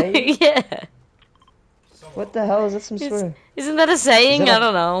spray? Yeah. What the hell is that? Some sort of? Isn't that a saying? Is that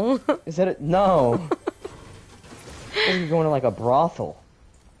I don't know. Is that a no? You're going to like a brothel.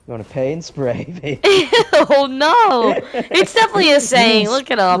 You want to pay and spray, baby. Oh no! It's definitely a saying.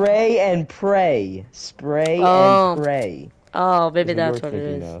 Look it up. Spray and pray. Spray Oh. and pray. Oh, maybe Is that's you're what it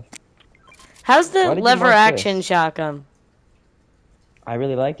thinking is. of. How's the Why did you lever mark action this? shotgun? I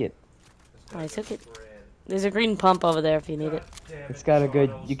really like it. I took it. There's a green pump over there if you need it. It's got a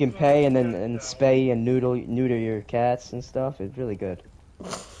good. You can pay and then spay and neuter your cats and stuff. It's really good.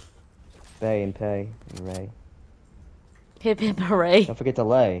 Spay and pay and ray. Hip hip hooray. Don't forget to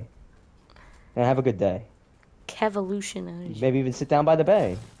lay. And have a good day. Kevolution. Maybe even sit down by the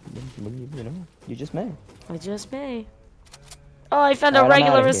bay. You know, you just may. I just may. Oh, I found a Alright, I'm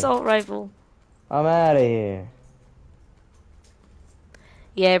regular outta here. assault rifle. I'm out of here.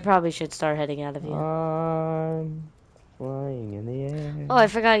 Yeah, I probably should start heading out of here. I'm flying in the air. Oh, I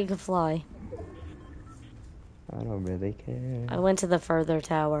forgot you could fly. I don't really care. I went to the further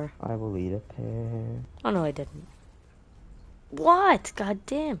tower. I will eat a pear. Oh no, I didn't. What? God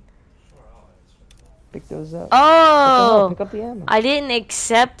damn. Pick those up. Oh! Pick up the ammo. I didn't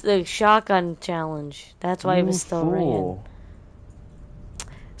accept the shotgun challenge. That's why it was You still fool. ringing.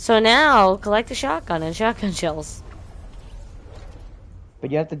 So now, collect the shotgun and shotgun shells. But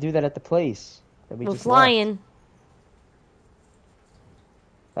you have to do that at the place that we We're just flying. left.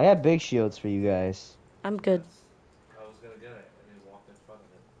 I have big shields for you guys. I'm good. I was gonna get it, and he walked in front of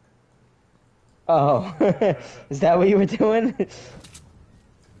it. Oh, is that what you were doing?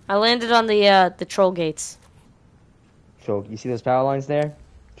 I landed on the troll gates. Troll, you see those power lines there?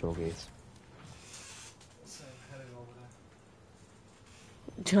 Troll gates. So I'm heading over there.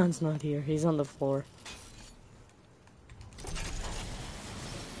 John's not here. He's on the floor. What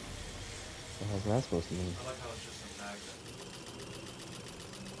the hell's that supposed to mean? I like how it's just a magnet.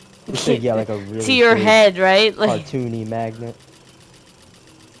 You said, yeah, like a really To your big, head, right? Like, cartoony magnet. What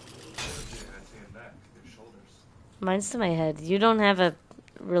is it to your neck, your shoulders? mine's to my head. You don't have a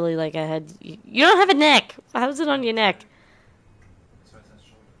really like a head. You don't have a neck. How's it on your neck? It's right to the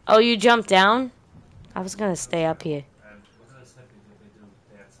shoulder. Oh, you jumped down? I was gonna stay up here. And look at this hippie that they do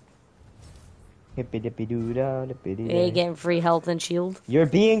dancing. Hippy dippy doo da dippy dee. Yeah, you getting free health and shield. You're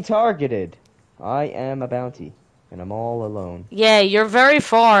being targeted. I am a bounty, and I'm all alone. Yeah, you're very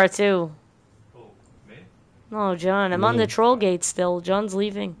far too. Oh, me? No, John, I'm on the Me. troll gate still. John's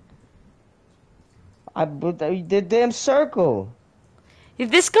leaving. But the damn circle.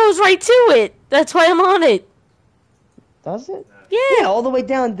 This goes right to it. That's why I'm on it. Does it? Yeah. Yeah, all the way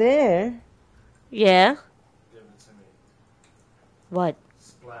down there. Yeah. Give it to me. What?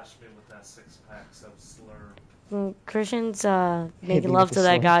 Splash me with that 6-pack of slurp. Christian's me making with love the to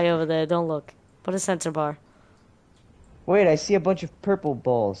that slug. guy over there. Don't look. Put a sensor bar. Wait, I see a bunch of purple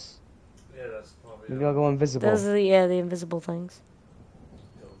balls. Yeah, that's probably Maybe I'll go invisible. Those are the invisible things.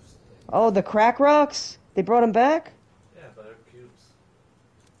 ghost thing. Oh, the crack rocks? They brought them back? Yeah, but they're cubes.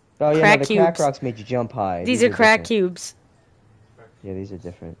 Oh, yeah, Crack no, the crack cubes. rocks made you jump high. These are crack different. cubes. Yeah, these are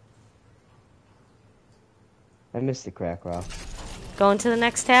different. I missed the crack rock. Going to the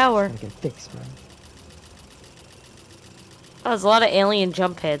next tower. I can fix, man. Oh, there's a lot of alien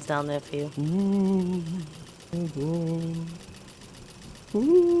jump pads down there for you.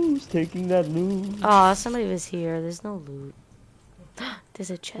 Who's taking that loot? Oh, somebody was here. There's no loot.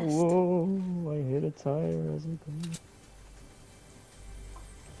 There's a chest. Whoa, I hit a tire as I go.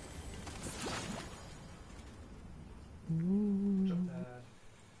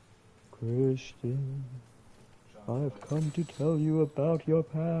 Christian, I've come to tell you about your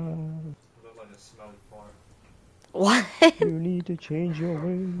past. Look like a smelly fart. What? You need to change your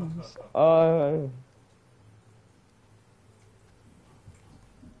ways.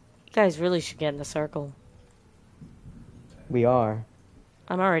 You guys really should get in a circle. We are.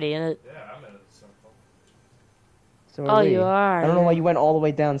 I'm already in it. Yeah, I'm in a circle. So Oh, are we. you are. I don't know why you went all the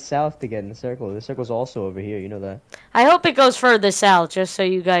way down south to get in the circle. The circle's also over here, you know that. I hope it goes further south, just so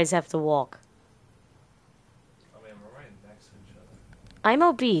you guys have to walk. I mean, we're right next to each other. I'm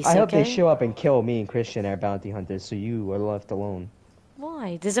obese, I hope okay? they show up and kill me and Christian, our bounty hunters, so you are left alone.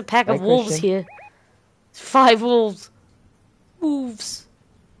 Why? There's a pack of Right, wolves Christian? here. 5 wolves. Wolves.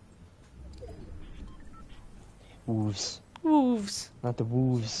 Wolves. Wolves. Not the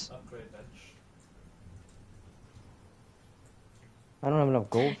wolves. Upgrade bench. I don't have enough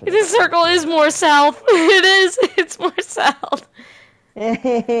gold for The this. circle is more south. It is. It's more south.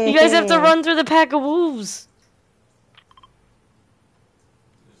 You guys have to run through the pack of wolves.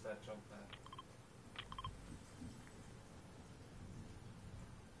 Use that jump pad.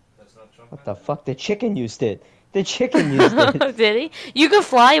 That's not jump What pad? the fuck? The chicken used it. The chicken used it. Did he? You could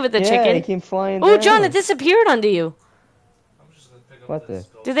fly with the Yeah, chicken. he came flying Oh, down. John, it disappeared under you. I'm just gonna pick up What this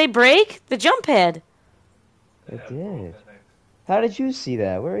the- gold. Did they break? The jump pad. It Yeah, did. broke, I think. How did you see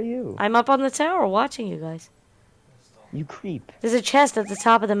that? Where are you? I'm up on the tower watching you guys. You creep. There's a chest at the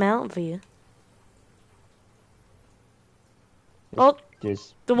top of the mountain for you. Oh,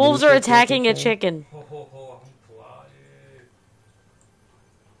 There's the wolves loot are that's attacking a left inside. chicken. Ho ho ho, I'm flying.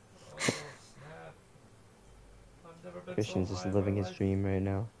 Oh snap. I've never been Christian's so just high in living my his life. dream right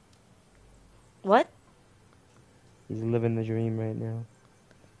now. What? He's living the dream right now.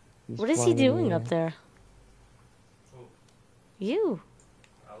 He's What is he flying in the doing air. up there? Who? You.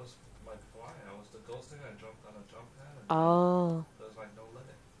 I was like flying. I was the ghost thing. I jumped on a jump pad. And Oh. there was like no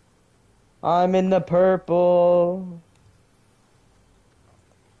limit. I'm in the purple.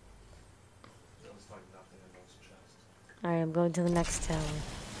 There was like nothing in those chests. Alright, I'm going to the next tower.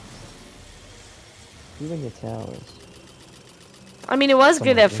 You in your towers. I mean, it was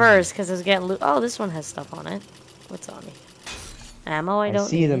good at Someone's in first because I was getting loot. Oh, this one has stuff on it. What's on it? Ammo I don't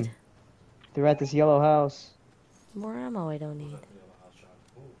see need. them. They're at this yellow house. More ammo I don't need. That yellow house shot.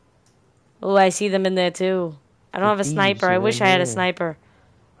 Ooh, Oh, I see them in there too. I don't The have a thieves sniper. I are wish in I had a there. sniper.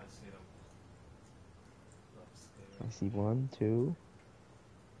 I see them. That was I scary. see 1, 2.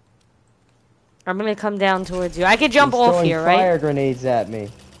 I'm gonna come down towards you. I could jump He's off throwing here, fire right? grenades at me.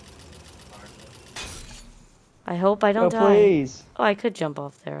 I hope I don't Oh, die. please. Oh, I could jump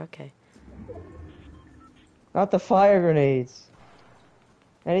off there. Okay. Not the fire grenades.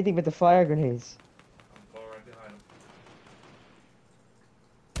 Anything but the fire grenades. I'm going right behind him.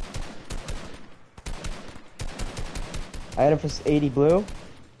 I had him for 80 blue.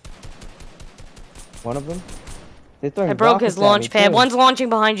 One of them. They're throwing I broke his rockets at me, launch pad. too. One's launching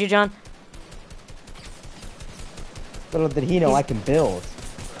behind you, John. Little did he know I can build.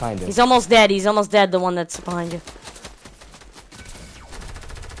 Kind of. He's almost dead. He's almost dead. The one that's behind you.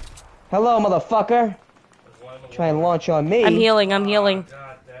 Hello, motherfucker. There's one in the Try and water. launch on me. I'm healing. I'm healing.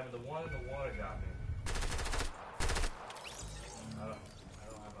 God damn it, the one in the water got me. I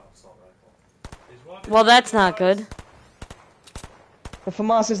don't have an assault rifle. He's walking Well, that's towards not good. us. The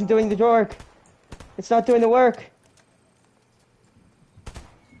FAMAS isn't doing the work. It's not doing the work.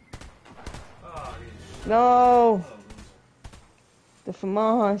 Ah, he's No. a loser. The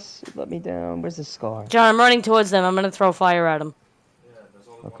FAMAS let me down. Where's the scar? John, I'm running towards them. I'm gonna throw fire at him. Yeah, there's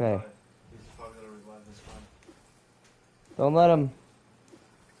only Okay. one guy. He's probably gonna revive this one. Don't let him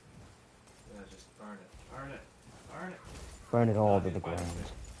Yeah, just burn it. Burn it. Burn it. burn it all to He's the right ground. there.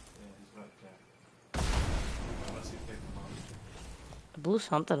 Yeah, he's right there. Unless he picked him up. I blew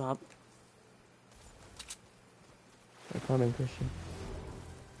something up. They're coming, Christian.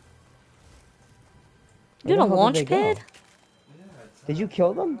 You Where got a the hell did launch they go? pad? Yeah, it's Did you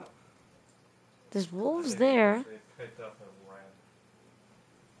kill them? There's wolves there. They picked up and ran.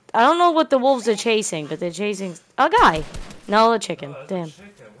 I don't know what the wolves are chasing, but they're chasing a guy. No, a chicken. Oh, that's a Damn.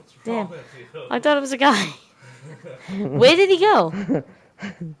 chicken. What's Damn. wrong with you? I thought it was a guy. Where did he go?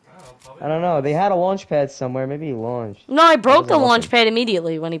 I don't know. They had a launch pad somewhere. Maybe he launched. No, I broke the wasn't launch looking. pad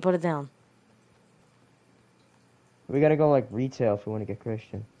immediately when he put it down. We gotta go like retail if we want to get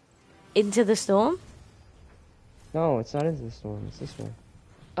Christian. Into the storm? No, it's not into the storm. It's this way.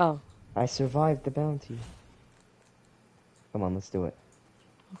 Oh. I survived the bounty. Come on, let's do it.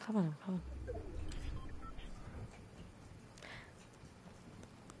 I'm coming.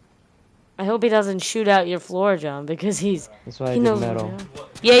 I hope he doesn't shoot out your floor, John, because That's why I he did knows metal.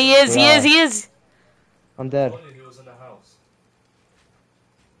 what we are. Yeah, he is. He is. I'm dead. He was in the house.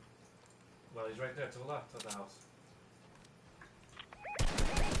 Well, he's right there to the left of the house.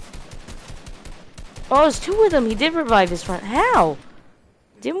 Oh, there's two of them. He did revive his friend. How?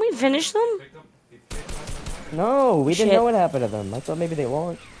 Didn't we finish them? He picked up No, we Shit. didn't know what happened to them. I thought maybe they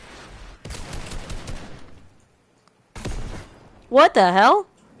launched. What the hell?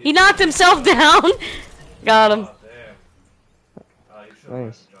 He knocked himself down. Got him. Oh, damn. You should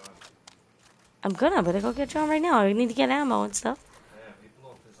Nice. John. I'm gonna, but I go get John right now. I need to get ammo and stuff. Damn, he blew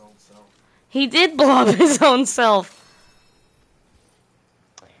up his own self. He did blow up his own self.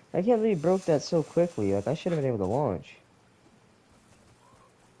 I can't believe he broke that so quickly. Like, I should have been able to launch.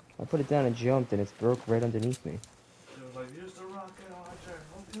 I put it down and jumped, and it broke right underneath me. He was like, use the rocket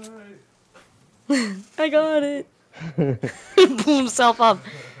launcher. Okay. I got it. Blew himself up.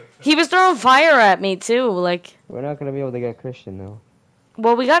 He was throwing fire at me too. Like, We're not gonna be able to get Christian, though.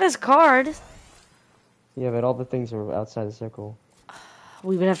 well, we got his card. Yeah, but all the things are outside the circle.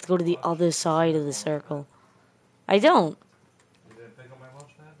 We would have to go to the other side of the circle. I don't. You didn't pick up my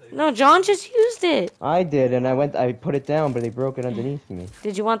launch pad? No, John just used it. I did, and I put it down, but they broke it underneath me.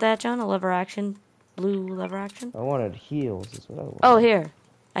 Did you want that, John? A lever action? Blue lever action? I wanted heals, is what I wanted. Oh, here.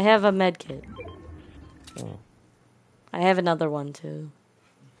 I have a med kit. Oh. I have another one, too.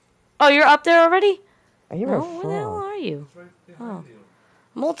 Oh, you're up there already? I hear a Oh, where the hell frog. are you? It's right behind Oh. you.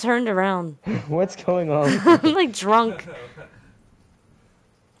 I'm all turned around. What's going on? I'm like drunk.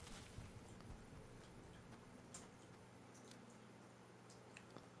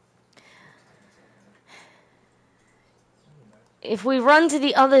 If we run to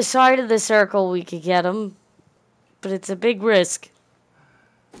the other side of the circle, we could get him. But it's a big risk.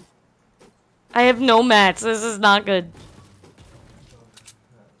 I have no mats. This is not good. I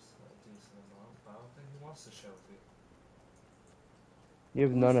don't think he wants to share with you. You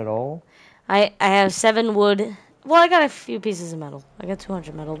have none at all? I have 7 wood. Well, I got a few pieces of metal. I got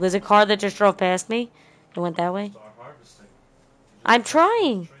 200 metal. There's a car that just drove past me. It went that way. Start harvesting. I'm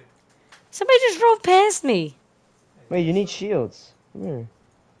trying. Somebody just drove past me. Wait, you need shields. Come here.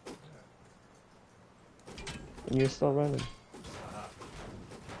 And you're still running.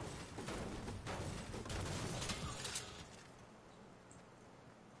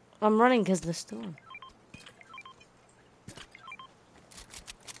 I'm running because of the storm.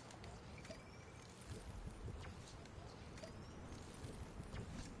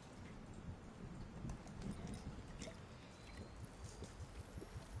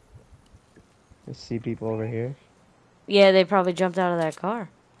 I see people over here. Yeah, they probably jumped out of that car.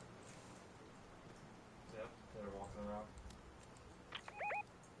 Yep, they're walking around.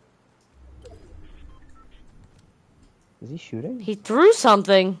 Is he shooting? He threw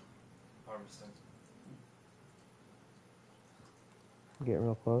something. Harvesting. Getting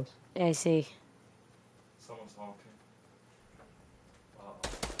real close. Yeah, I see. Someone's honking. Uh-oh.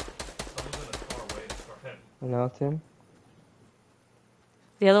 Someone's in a car waiting for him. I knocked him.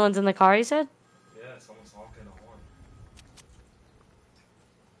 The other one's in the car, you said? Yeah, someone's honking a horn.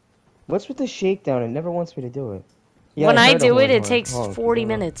 What's with the shakedown? It never wants me to do it. Yeah, When I heard a do it, horn it horn. takes Honk, 40 yeah.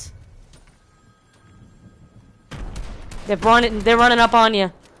 minutes. They're running up on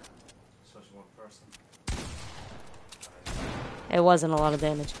you. Especially one person. It wasn't a lot of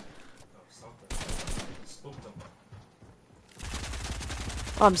damage. Oh, something. Spooked them.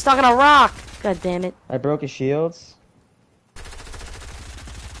 Oh, I'm stuck on a rock. God damn it. I broke his shields.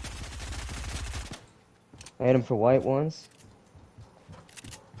 I hit him for white ones.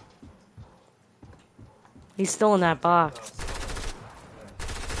 He's still in that box.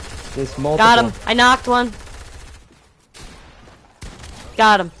 There's multiple. Got him. I knocked one.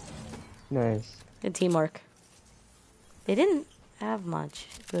 Got him. Nice. Good teamwork. They didn't have much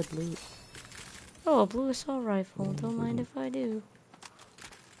good loot. Oh, a blue assault rifle. Don't mind if I do.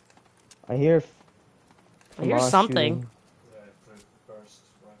 I hear. I hear Hamas something. shooting Yeah, burst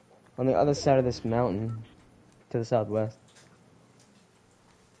rifle. on the other side of this mountain, to the southwest.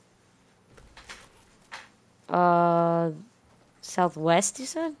 Southwest, you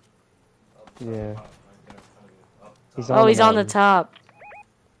said? Up, Yeah. up, right there in front of you. Up, He's top. on Oh, the he's on the mountain. top.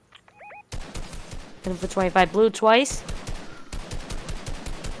 Hit him for 25. Blue twice.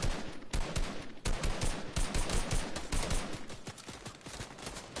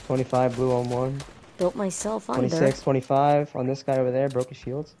 $25 blue on one. Built myself under. 26, 25 on this guy over there. Broke his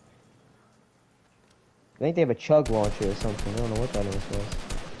shields. I think they have a chug launcher or something. I don't know what that was.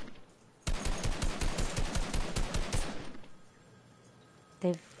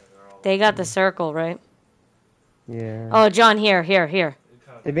 They got the circle, right? Yeah. Oh, John, here.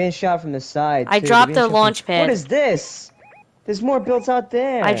 They're being shot from the side, I too. dropped They're the being shot launch from... pad. What is this? There's more built out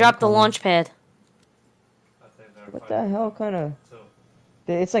there. I dropped the Coming. launch pad. What the hell kind of...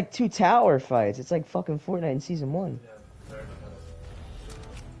 It's like 2 tower fights. It's like fucking Fortnite in Season 1.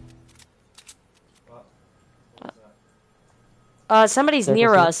 Somebody's Circle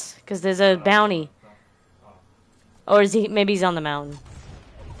near C? us, because there's a bounty. Or is he? Maybe he's on the mountain.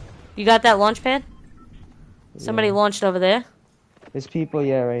 You got that launch pad? Somebody Yeah. launched over there. There's people,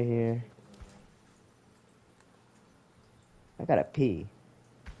 yeah, right here. I gotta pee.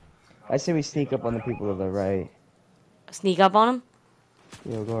 I say we sneak up on the people to the right. Sneak up on him?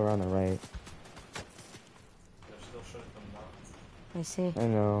 Yeah, we'll go around the right. I see. I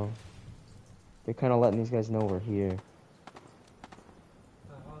know. They're kind of letting these guys know we're here.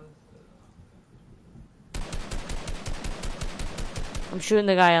 I'm shooting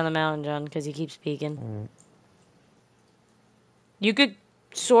the guy on the mountain, John, because he keeps peeking. Alright. You could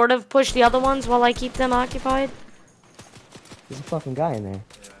sort of push the other ones while I keep them occupied. There's a fucking guy in there.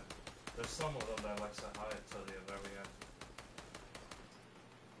 Yeah. There's some of them that like to hide till the very end.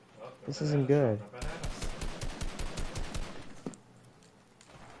 Oh, This isn't good.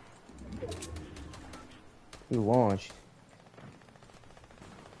 He launched.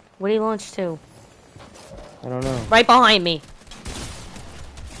 What did he launch to? I don't know. Right behind me.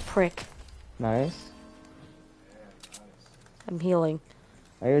 Prick. Nice. I'm healing.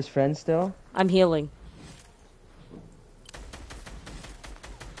 Are you his friend still? I'm healing.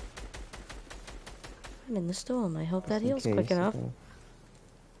 I'm in the storm. I hope that heals Just in quick case, enough. okay.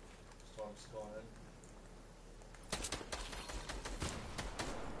 Storm's going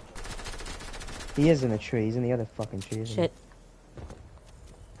in. He is in a tree. He's in the other fucking tree, isn't Shit.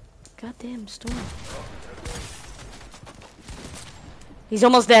 Goddamn storm. He's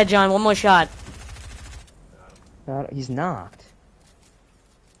almost dead, John. One more shot. he? He's knocked.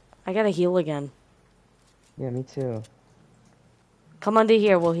 I gotta heal again. Yeah, me too. Come under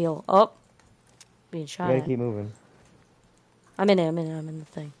here. We'll heal. Oh. Being You shot gotta at. keep moving. I'm in the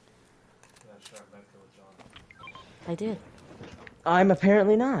thing. Yeah, sure, I might kill John. I did. I'm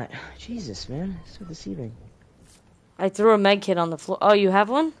apparently not. Jesus, man. So deceiving. I threw a med kit on the floor. Oh, you have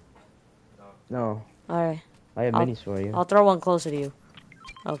one? No. Alright. I have I'll- minis for you. I'll throw one closer to you.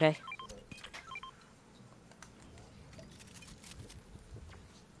 Okay.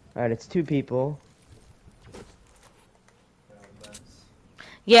 Alright, it's 2 people. Yeah, that's...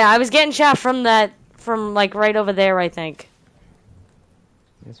 Yeah, I was getting shot from like right over there, I think.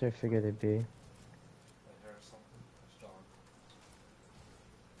 That's where I figured they'd be. I hear something. It's John.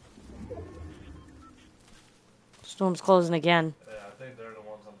 Storm's closing again. Yeah, I think they're the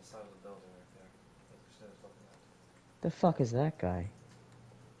ones on the side of the building right there. That Christina's looking at. The fuck is that guy?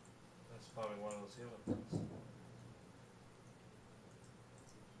 That's probably one of those healing things.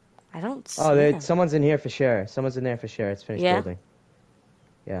 I don't see Oh, them. someone's in here for sure. Someone's in there for sure. It's finished Yeah? building.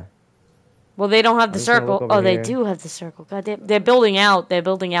 Yeah. Well, they don't have I'm the just gonna circle. look over Oh, they here. do have the circle. God damn. They're building out. They're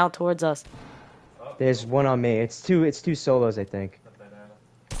building out towards us. There's one on me. It's two solos, I think. The banana.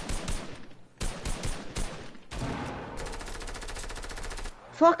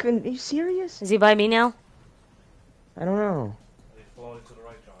 Fucking, are you serious? Is he by me now? I don't know. He's floating to the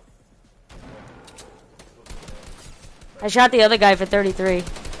right, John. I shot the other guy for 33.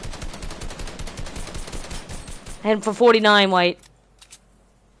 And for 49, White.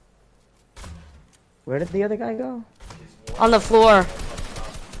 Where did the other guy go? On the floor.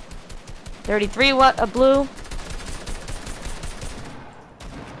 33, what? A blue?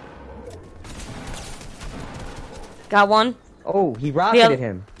 Got one. Oh, he rocketed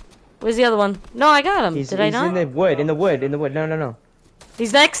him. Where's the other one? No, I got him. He's Did I not? in the wood, in the wood. No.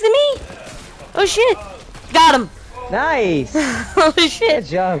 He's next to me? Oh, shit. Got him. Nice! Oh, shit. Good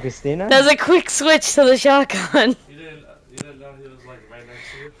job, Christina. That was a quick switch to the shotgun. You didn't know he was like right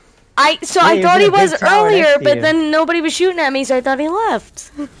next to you? I he thought was he in a big was tower earlier, next to but you. then nobody was shooting at me, so I thought he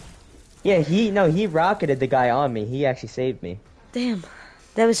left. Yeah, he rocketed the guy on me. He actually saved me. Damn.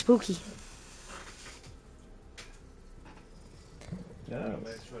 That was spooky. Yeah,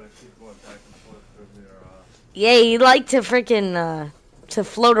 make sure to keep going back and forth through your, Yeah, he liked to freaking, to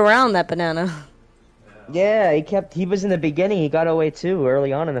float around that banana. Yeah, he was in the beginning. He got away too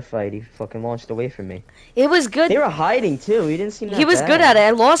early on in the fight. He fucking launched away from me. It was good. They were hiding too. He didn't seem that He was bad. good at it.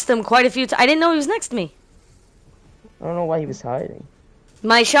 I lost him quite a few times. I didn't know he was next to me. I don't know why he was hiding.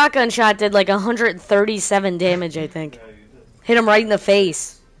 My shotgun shot did like 137 damage, I think. Yeah, you did. Hit him right in the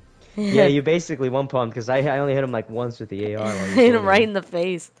face. Yeah, you basically one pumped because I only hit him like once with the AR while he was Hit him holding right it. in the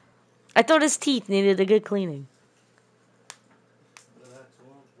face. I thought his teeth needed a good cleaning. Look at that, 2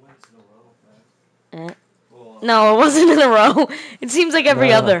 wins in a row, man. Eh. Well, No, it wasn't in a row. It seems like every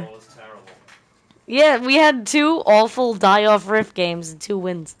No. other. it was terrible. Yeah, we had 2 awful die-off Rift games and 2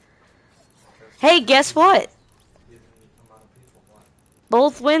 wins. Hey, guess what? Even amount of people, what?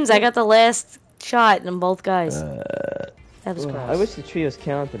 Both wins. I got the last shot in both guys. That was Ugh, gross. I wish the trios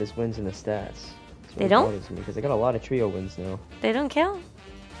counted as wins in the stats. It's They don't? bothers me because I got a lot of trio wins now. They don't count.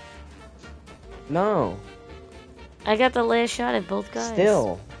 No, I got the last shot at both guys.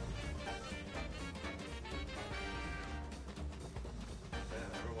 still. Yeah,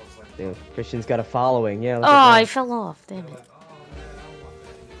 everyone's like, Dude, Christian's got a following. Yeah. Oh, Look I at fell off. Damn they're it. like, oh man, I want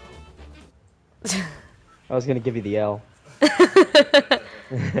that, that. I was gonna give you the L.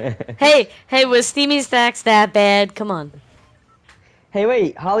 hey, was Steamy Stacks that bad? Come on. Hey,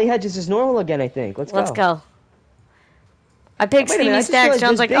 wait. Holly Hedges is normal again. I think. Let's go. I Oh, picked wait a minute. Steamy I just Stacks. realized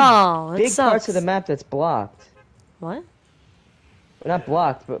John's there's like, oh, it big sucks. parts of the map that's blocked. What? Well, not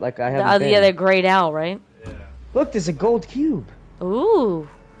blocked, but like I haven't been. Yeah, they're grayed out, right? Yeah. Look, there's a gold cube. Ooh.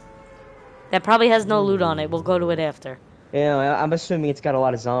 That probably has no loot on it. We'll go to it after. Yeah, I'm assuming it's got a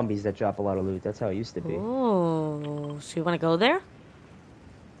lot of zombies that drop a lot of loot. That's how it used to be. Ooh. So you want to go there?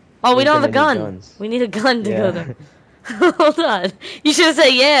 Oh, we We're don't have a gonna need gun. guns. We need a gun to Yeah. go there. Hold on. You should have said,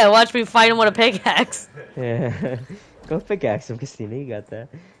 yeah, watch me fight him with a pickaxe. Yeah. Go pickaxe him, Christina. You got that.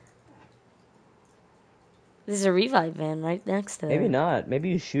 There's a revive van right next to Maybe there. not. Maybe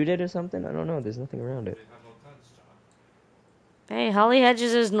you shoot it or something. I don't know. There's nothing around We it. have no guns, John. Hey, Holly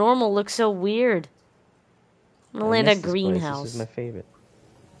Hedges is normal. Looks so weird. I'm gonna I land miss at this place. greenhouse. This is my favorite.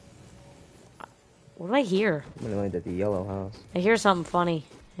 What do I hear? I'm gonna land at the yellow house. I hear something funny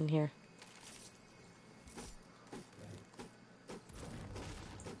in here.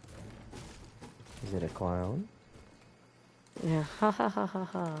 Is it a clown? Yeah. Ha ha ha ha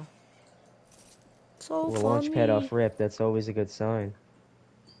ha. So Well, funny. launch pad off rip. That's always a good sign.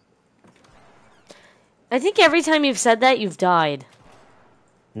 I think every time you've said that, you've died.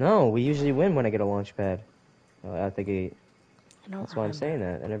 No, we usually win when I get a launch pad out the gate. I don't That's why I'm remember. saying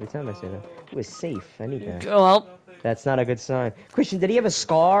that. And every time I say that, it was safe. I need that. Oh, well, That's not a good sign. Christian, did he have a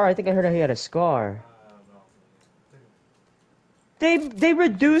scar? I think I heard he had a scar. They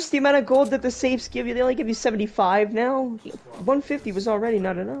reduced the amount of gold that the safes give you. They only give you 75 now. 150 was already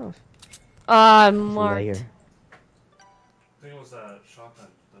not enough. marked. Layer. I think it was that shotgun,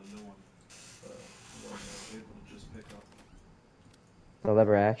 the new one. I was able to just pick up. The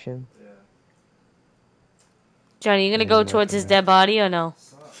lever action. Yeah. Johnny, you gonna Yeah, go I'm towards watching his that. dead body or no?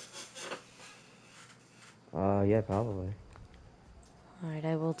 Yeah, probably. Alright,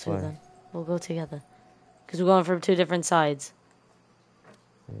 I will too Why? then. We'll go together. Because we're going from 2 different sides.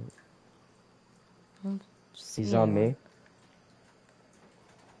 He's on me.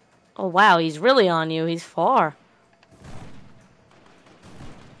 Oh, wow, he's really on you. He's far.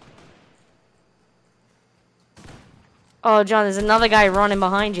 Oh, John, there's another guy running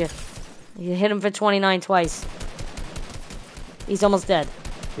behind you. You hit him for 29 twice. He's almost dead.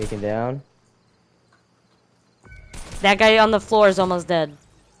 Taken down. That guy on the floor is almost dead.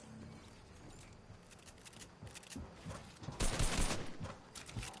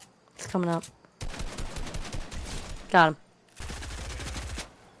 He's coming up. Got him.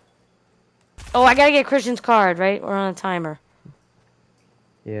 Oh, I gotta get Christian's card, right? We're on a timer.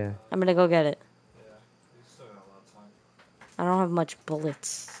 Yeah. I'm gonna go get it. Yeah. You still got a lot of time. I don't have much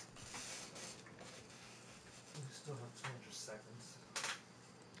bullets. You still have 200 seconds.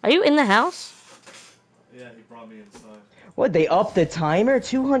 Are you in the house? Yeah, he brought me inside. What, they upped the timer?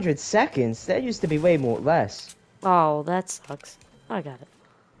 200 seconds? That used to be way more less. Oh, that sucks. I got it.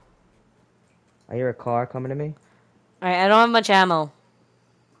 I hear a car coming to me. Alright, I don't have much ammo.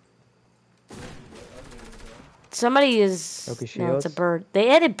 Somebody is... Focus No, it's a shields. bird. They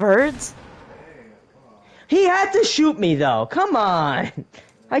added birds? He had to shoot me, though. Come on.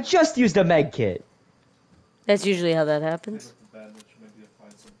 I just used a med kit. That's usually how that happens. Pick up the bandage, maybe you'll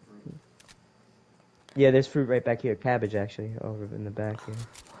find some fruit. Yeah, there's fruit right back here. Cabbage, actually, over in the back here.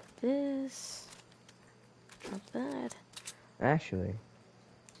 This. Drop that. Actually,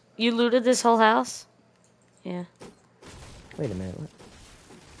 You looted this whole house? Yeah. wait a minute. What?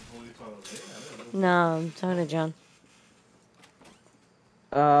 What are you talking about? Yeah, No, I'm talking to John.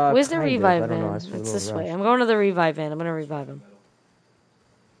 Kind Where's the of. revive I don't know. van? It's a It's little this way. rushed. I'm going to the revive van. I'm going to revive him.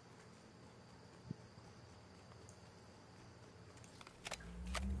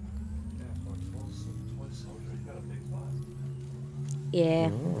 for a 20 soldier, you got a big pot. Yeah.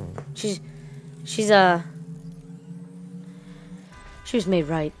 Oh. She's she was made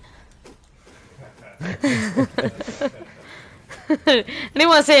right. I didn't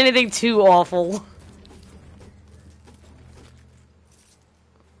want to say anything too awful.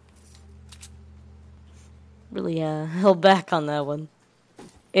 Really held back on that one.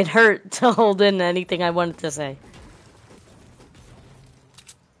 It hurt to hold in anything I wanted to say.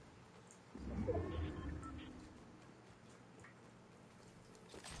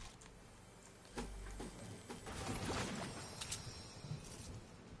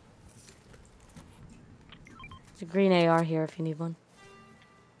 There's a green AR here if you need one.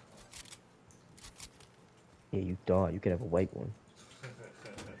 Yeah, you thought you could have a white one.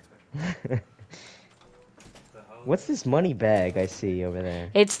 What's this money bag I see over there?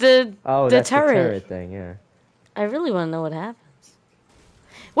 It's the Oh, the that's turret. the turret thing, yeah. I really want to know what happens.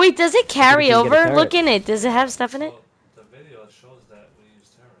 Wait, does it I think carry you can get a over? turret. Look in it. Does it have stuff in it? So the video shows that we use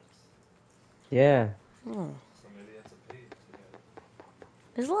turrets. Yeah. Oh. So maybe it's a pay to get it.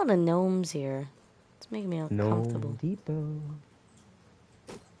 There's a lot of gnomes here. It's making me uncomfortable. No Depot.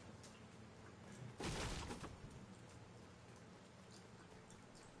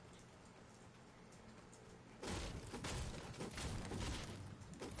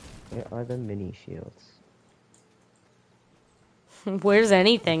 Where are the mini shields? Where's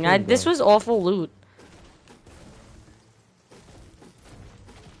anything? This was awful loot.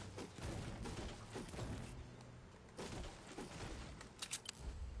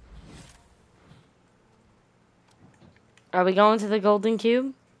 Are we going to the golden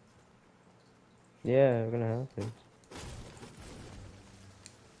cube? Yeah, we're gonna have to.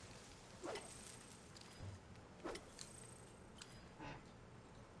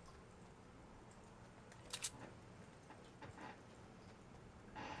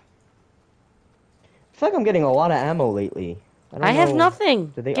 I feel like I'm getting a lot of ammo lately. I I have know. nothing.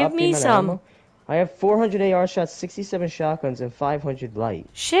 Did they Give up the me amount of some. ammo? I have 400 AR shots, 67 shotguns, and 500 light.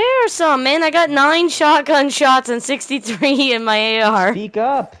 Share some, man. I got 9 shotgun shots and 63 in my AR. Speak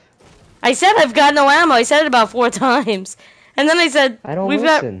up! I said I've got no ammo. I said it about 4 times. And then I said, I don't we've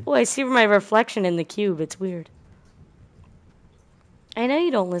listen. got... Oh, I see my reflection in the cube. It's weird. I know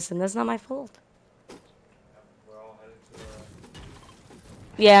you don't listen. That's not my fault. We're all heading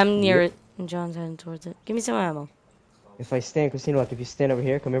to the Yeah, I'm near Yep. it. And John's heading towards it. Give me some ammo. If I stand, Christina, like if you stand over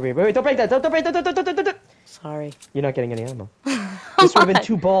here, come over here. Wait, don't break that! Don't break that! Don't. Sorry. You're not getting any ammo. This would have been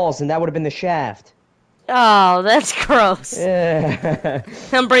 2 balls, and that would have been the shaft. Oh, that's gross. Yeah.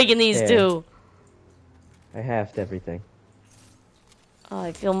 I'm breaking these Yeah. too. I halved everything. Oh,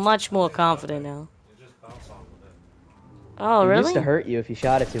 I feel much more confident now. You just bounce off of it. Oh, It really? used to hurt you if you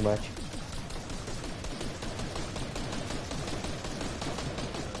shot it too much.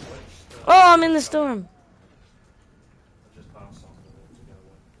 Oh, I'm in the storm. I just bounce off of it to get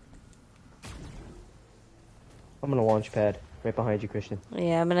away. I'm on a launch pad right behind you, Christian.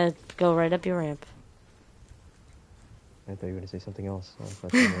 Yeah, I'm gonna go right up your ramp. I thought you were gonna say something else. I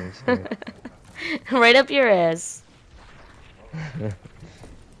was really scared. Right up your ass.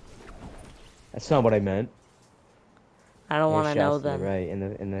 That's not what I meant. I don't want to know Shots to the them. right,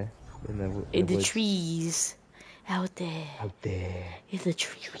 in In the woods. trees. Out there. Out there. In the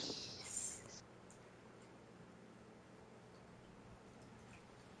trees.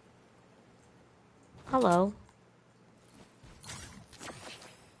 Hello.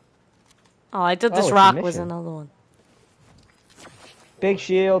 Oh, I thought Oh, this it's a rock was mission. another one. Big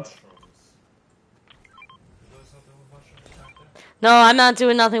shield. Mushrooms. You doing something with mushrooms back there? No, I'm not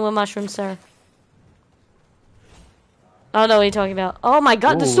doing nothing with mushrooms, sir. Oh, no, what are you talking about? Oh my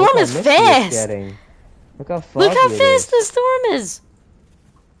god, the Ooh, storm look how is misty it's fast! getting. Look how foggy Look how it fast is. the storm is!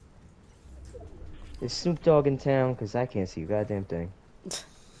 Is Snoop Dogg in town? Because I can't see a goddamn thing.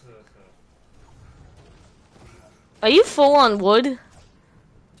 Are you full on wood?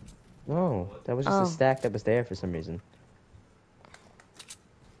 No, that was just Oh. a stack that was there for some reason.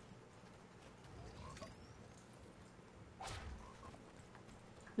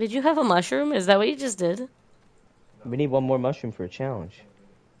 Did you have a mushroom? Is that what you just did? We need one more mushroom for a challenge.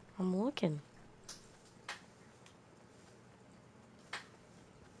 I'm looking.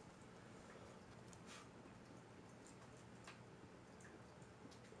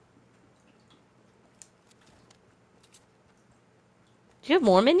 Do you have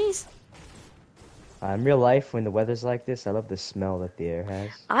more minis? In real life, when the weather's like this, I love the smell that the air has.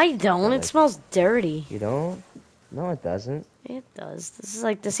 I don't. I It like- smells dirty. You don't? No, it doesn't. It does. This is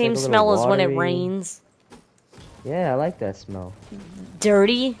like the It's same like a little smell as when it watery. rains. Yeah, I like that smell.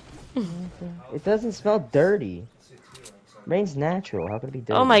 Dirty. It doesn't smell dirty. I see T-Rex. Rain's natural. How could it be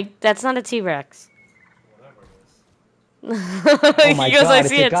dirty? Oh my, that's not a T-Rex. Whatever it is. Oh my He goes, I god, it's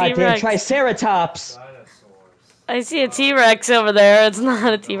see a a goddamn T-Rex. Triceratops! Dinosaurs. I see a T-Rex over there. It's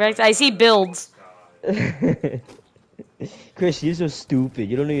not a T-Rex. I see builds. Chris, you're so stupid.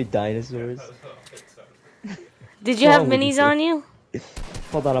 You don't know your dinosaurs. Did you What's have wrong with you, minis Chris? on you?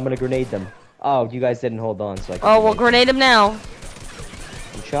 Hold on, I'm gonna grenade them. Oh, you guys didn't hold on, so I can Oh, well, grenade them now.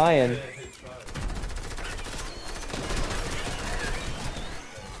 I'm trying.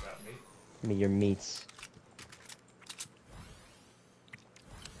 Give me your meats.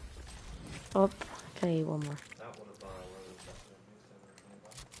 Oh, okay, one more.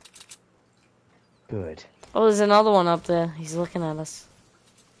 Good. Oh, there's another one up there. He's looking at us.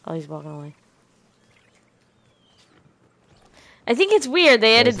 Oh, he's walking away. I think it's weird.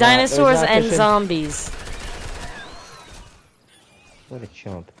 They added dinosaurs and Christian. zombies. What a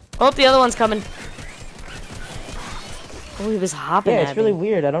chump. Oh, the other one's coming. Oh, he was hopping Yeah, at it's really me.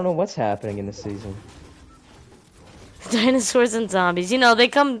 weird. I don't know what's happening in this season. Dinosaurs and zombies. You know, they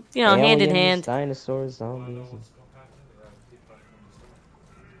come, hand in Aliens, hand. Dinosaurs, zombies.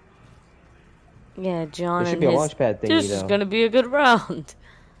 Yeah, John There should and be a his... launch pad thingy, This is though. gonna be a good round.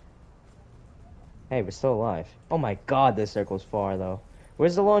 Hey, we're still alive. Oh my god, this circle's far, though.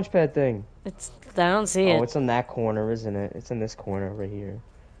 Where's the launch pad thing? I don't see it. Oh, it's in that corner, isn't it? It's in this corner right here.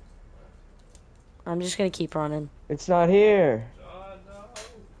 I'm just gonna keep running. It's not here.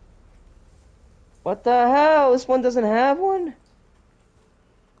 What the hell? This one doesn't have one?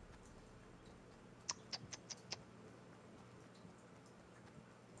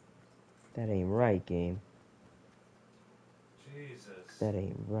 That ain't right, game. Jesus. That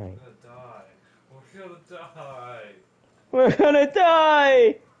ain't right. We're gonna die. We're gonna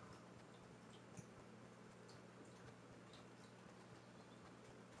die!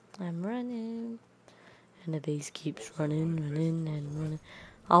 I'm running. And the base keeps running, running, and running.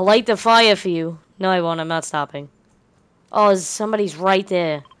 I'll light the fire for you. No, I won't. I'm not stopping. Oh, somebody's right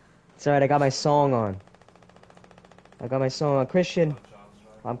there. It's alright, I got my song on. I got my song on. Christian,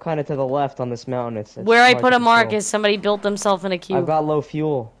 I'm kind of to the left on this mountain. It's Where I hard put to a mark control. is somebody built themselves in a cube. I've got low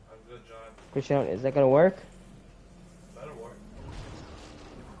fuel. I'm good, John. Christian, is that gonna work? Better work.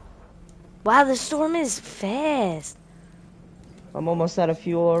 Wow, the storm is fast. I'm almost out of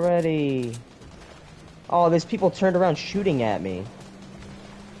fuel already. Oh, there's people turned around shooting at me.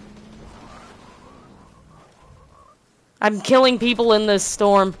 I'm killing people in this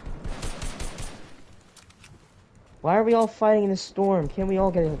storm. Why are we all fighting in this storm? Can't we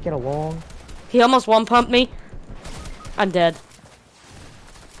all get along? He almost one-pumped me. I'm dead.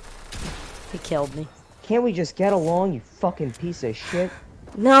 He killed me. Can't we just get along, you fucking piece of shit?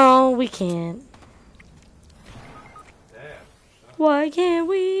 No, we can't. Damn. Why can't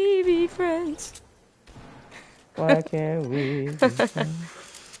we be friends? Why can't we?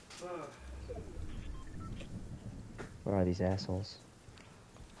 Where are these assholes?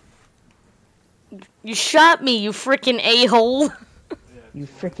 You shot me, you freaking a-hole. You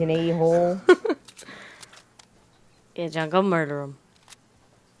freaking a-hole. Yeah, John, go murder him.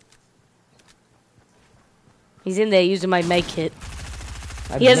 He's in there using my med kit.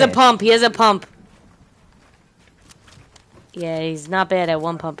 He has a pump. He has a pump. Yeah, he's not bad at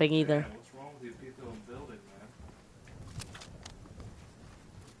one pumping either. What's wrong with you people in building, man?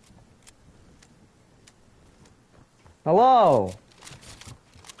 Hello?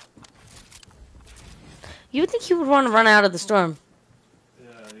 You would think he would want to run out of the storm. Yeah,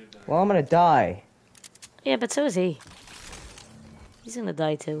 you better. Well, I'm gonna die. Yeah, but so is he. He's gonna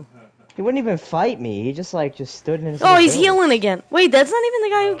die too. He wouldn't even fight me. He just stood in his Oh, little he's village. healing again. Wait, that's not even the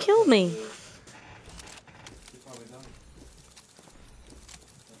guy who killed me. You're probably done.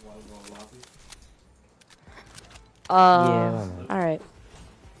 That's why we're going lobby. Yeah, why not? Alright.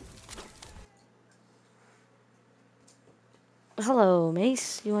 Hello,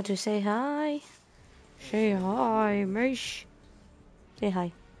 Mace. You want to say hi? Say hi, Mace. Say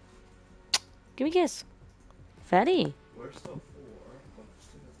hi. Give me a kiss. Fatty. We're still 4, but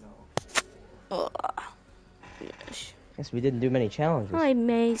Christina's now 4. Yes. Guess we didn't do many challenges. Hi,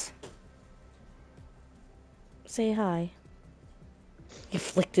 Mace. Say hi. He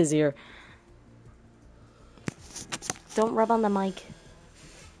flicked his ear. Don't rub on the mic.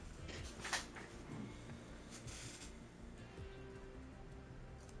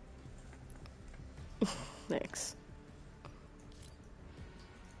 Thanks.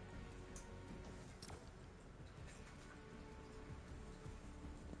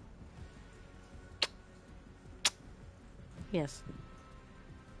 Yes.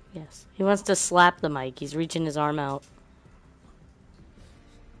 Yes. He wants to slap the mic. He's reaching his arm out.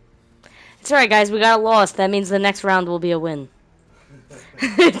 It's alright, guys. We got a loss. That means the next round will be a win.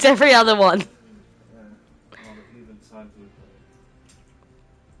 It's every other one. Yeah. Well, even time to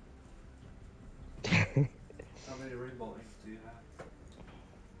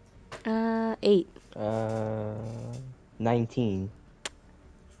 8. 19.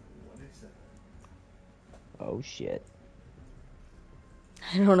 What is it? Oh shit.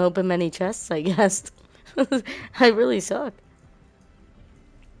 I don't open many chests, I guess. I really suck.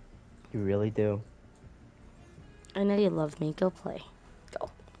 You really do. I know you love me. Go play. Go.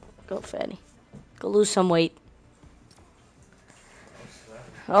 Go, Fanny. Go lose some weight. What's that?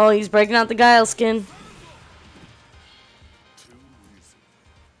 Oh, he's breaking out the guile skin.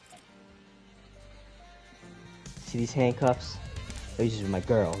 See these handcuffs? These are my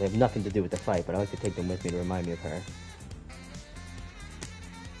girl. They have nothing to do with the fight, but I like to take them with me to remind me of her.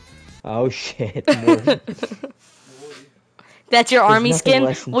 Oh shit. That's your There's army nothing skin?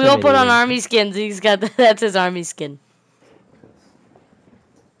 less We all put on intimidating. army skins. He's got that's his army skin.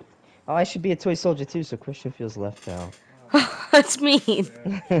 Oh, I should be a toy soldier too, so Christian feels left out. That's mean.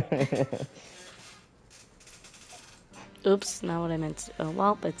 Oops, not what I meant to. Oh,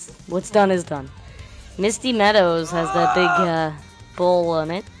 well, it's what's done is done. Misty Meadows has that big bowl on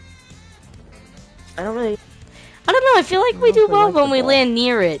it. I don't really... I don't know, I feel like we I do don't well like when the we ball. land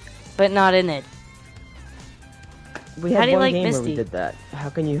near it, but not in it. We How had do you one like game where Misty? we did that. How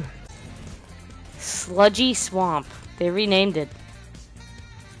can you... Sludgy Swamp. They renamed it.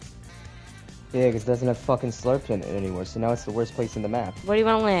 Yeah, because it doesn't have fucking slurps in it anymore, so now it's the worst place in the map. Where do you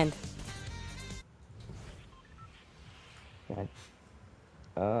want to land?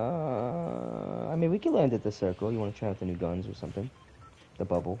 I mean, we can land at the circle. You want to try out the new guns or something? The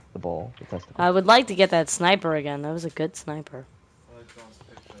bubble, the ball, the testicle. I would like to get that sniper again. That was a good sniper. I like John's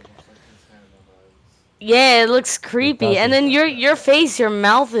picture. It looks like his hand on the eyes. Yeah, it looks creepy. And then your face, your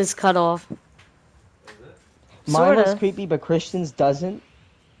mouth is cut off. Is it? Mine looks Sorta. creepy, but Christian's doesn't.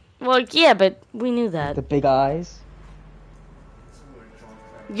 Well, yeah, but we knew that. The big eyes. It's weird,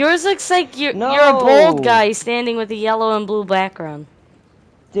 John. Yours looks like you're a No. bald guy standing with a yellow and blue background.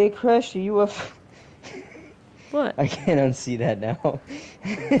 Dick Crush, are you a... What? I can't unsee that now.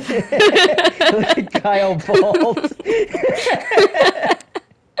 Look at Kyle bald.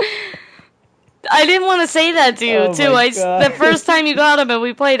 I didn't want to say that to you, Oh too. my God. The first time you got him and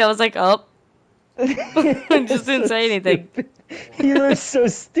we played, I was like, oh. I just didn't say anything. He looks so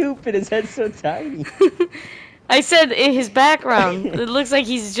stupid. His head's so tiny. I said in his background, it looks like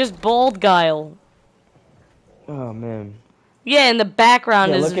he's just bald guile. Oh, man. Yeah, and the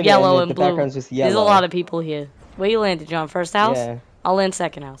background Yeah, is look at it, yellow and and the blue. background's just There's a yellow. lot of people here. Where you landed, John? First house? Yeah. I'll land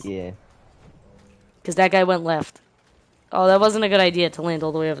second house. Yeah. Because that guy went left. Oh, that wasn't a good idea to land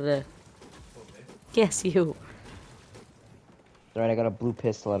all the way over there. Okay. Yes, you. Alright, I got a blue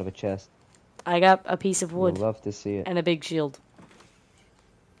pistol out of a chest. I got a piece of Would wood love to see it. and a big shield.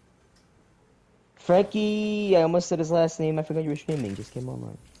 Frankie, I almost said his last name. I forgot you were streaming. Just came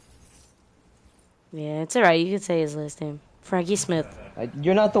online. Yeah, it's alright. You can say his last name. Frankie Smith.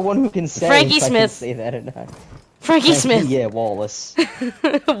 You're not the one who can say Frankie if I can Smith. say that or not. Frankie Smith. Yeah, Wallace.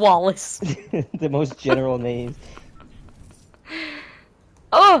 Wallace. The most general names.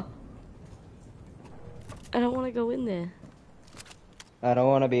 Oh! I don't want to go in there. I don't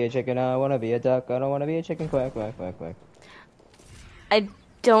want to be a chicken. I want to be a duck. I don't want to be a chicken. Quack, quack, quack, quack. I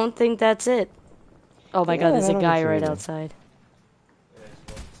don't think that's it. Oh my Yeah, god, there's I a don't guy think so right either. outside. Yeah,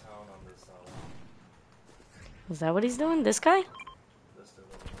 he's one town on this side. Is that what he's doing? This guy? This dude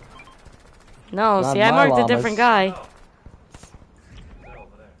over No, Not see, I my marked a llamas. different guy. there. They're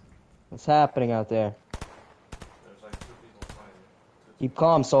over there. What's happening out there? There's like 2 people fighting. Keep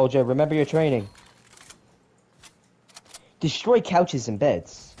calm, soldier. Remember your training. Destroy couches and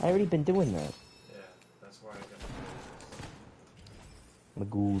beds. I already been doing that. Yeah, that's where I get my I'm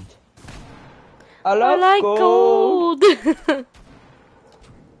good. I like gold.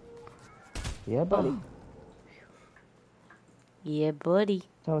 Yeah, buddy. Oh. Yeah, buddy.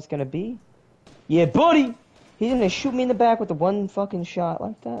 That's how it's gonna be. Yeah, buddy! He's gonna shoot me in the back with the one fucking shot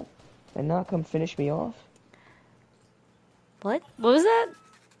like that. And not come finish me off. What? What was that?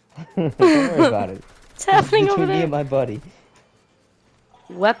 Don't worry about it. What's happening over Between me there? and my buddy.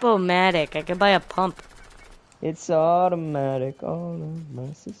 Weapomatic. I could buy a pump. It's automatic all of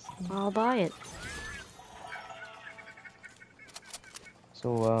my system. I'll buy it.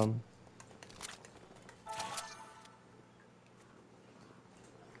 So,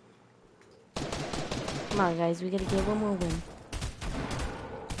 Come on, guys. We gotta get one more win.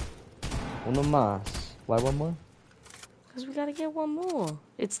 uno más. Why one more? Because we gotta get one more.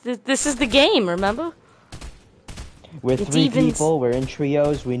 This is the game, remember? We're It's 3 evens. people, we're in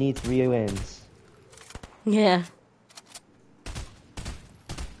trios, we need 3 wins. Yeah.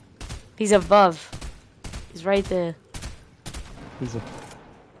 He's above. He's right there. He's a...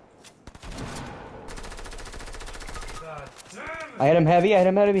 God damn it! I hit him heavy, I hit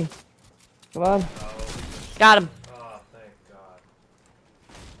him heavy. Come on. No. Got him. Oh, thank God.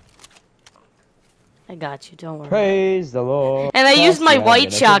 I got you. Don't worry. Praise the Lord. And I used my Pass the white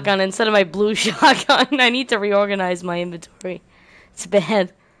ammunition. shotgun instead of my blue shotgun. I need to reorganize my inventory. It's bad.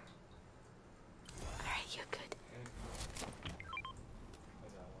 Alright, you're good.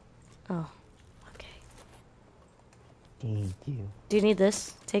 I got one. Oh, okay. Thank you. Do you need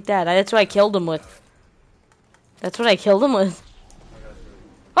this? Take that. That's what I killed him with. That's what I killed him with. I got 3.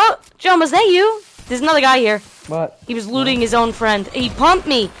 Oh, John, was that you? There's another guy here. What? He was looting his own friend. He pumped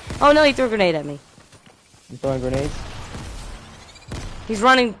me. Oh no, he threw a grenade at me. You throwing grenades? He's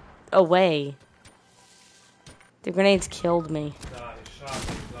running away. The grenades killed me. Nah, he shot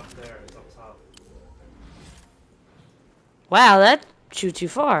me. He's up there. He's up top. Wow, that shoots you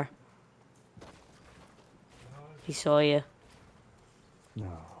far. He saw you.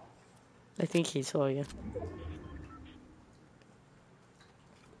 No. I think he saw you.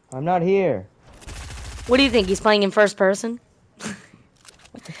 I'm not here. What do you think? He's playing in first person?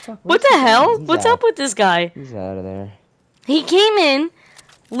 What the fuck? What the hell? He's What's out. up with this guy? He's out of there. He came in,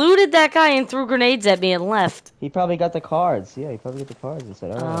 looted that guy, and threw grenades at me and left. He probably got the cards. Yeah, he probably got the cards and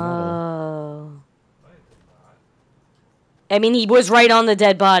said, alright, I'm out of Oh. I did not. I mean, he was right on the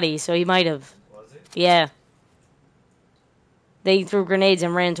dead body, so he might have. Was he? Yeah. They threw grenades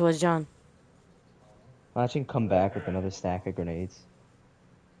and ran towards John. there. Watch him come back with another stack of grenades.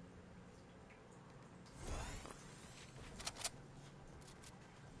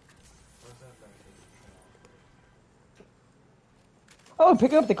 Where's that guy? Oh,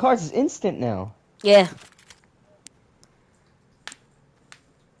 picking up the cards is instant now. Yeah.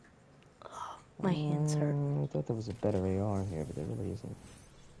 Oh, my hands hurt. I thought there was a better AR here, but there really isn't.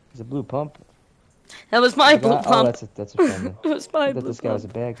 There's a blue pump. That was my You blue got- pump. Oh, that's a friendly. It was I my thought blue this guy was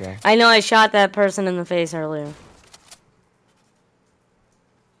pump. a bad guy. I know I shot that person in the face earlier.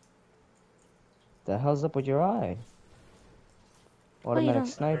 The hell's up with your eye? you Automatic don't-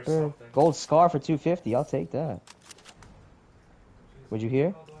 Heard sniper. something. Gold scar for 250. I'll take that. What'd you hear?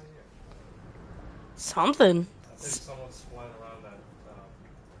 What the hell do I hear? Something. I think someone's flying around that.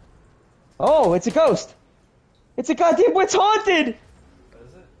 Oh, it's a ghost. It's a goddamn. It's haunted. Is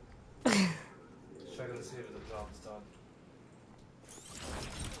it? Checking to see if the job is done.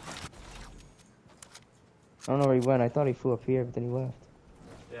 I don't know where he went. I thought he flew up here, but then he left.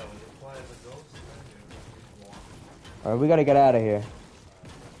 Yeah, when you fly as a ghost, then you walk. All right, we gotta get out of here.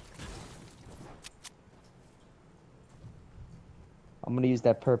 I'm gonna use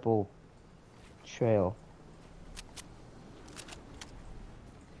that purple trail.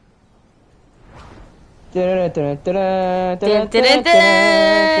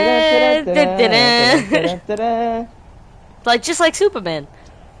 Like just like Superman.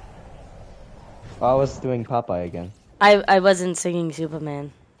 Oh, I was doing Popeye again. I wasn't singing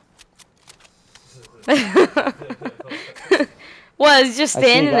Superman. Well, he's just I see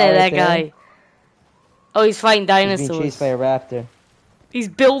a standing guy there, right that there. guy. Oh, he's fighting He's dinosaurs. being chased by a raptor. He's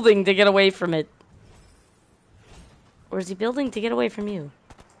building to get away from it. Or is he building to get away from you?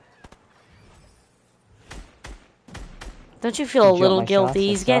 Don't you feel a You jump little my guilty? shots,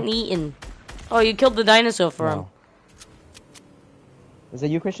 He's that's getting up. eaten. Oh, you killed the dinosaur for him. No. Is that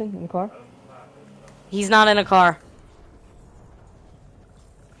you, Christian, in the car? He's not in a car.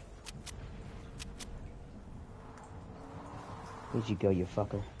 Where'd you go, you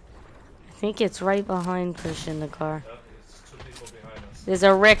fucker? I think it's right behind Christian, the car. Yep, it's 2 people behind us. There's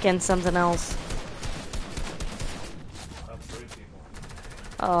a Rick and something else. That's 3 people.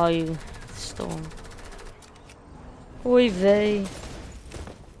 Oh, you stole him. Oy vey.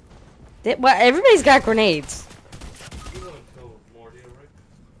 Well, everybody's got grenades. You wouldn't kill Morty or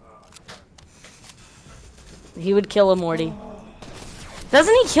Rick? He would kill a Morty.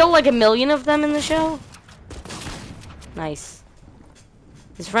 Doesn't he kill like 1,000,000 of them in the show? Nice.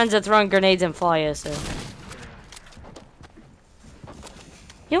 His friends are throwing grenades and fire, so.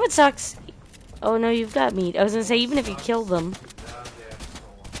 You know what sucks? Oh no, you've got meat. I was gonna say, even if you kill them.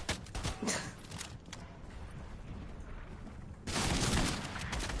 Yeah,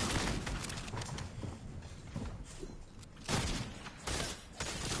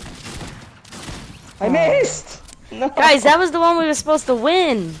 so I missed! No! Guys, that was the one we were supposed to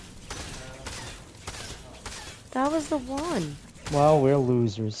win. That was the one. Well, we're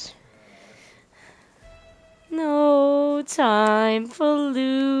losers. No time for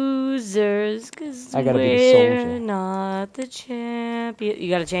losers, cause I gotta be the we're soldier. not the champion. You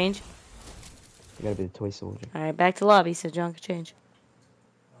gotta change? You gotta be the toy soldier. Alright, back to lobby so John can change.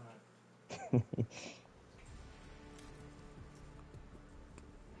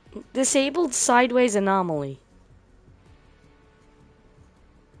 Disabled sideways anomaly.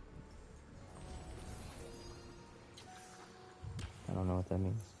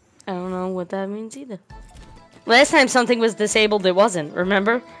 that means either. Last time something was disabled, it wasn't.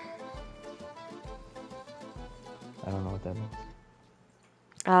 Remember? I don't know what that means.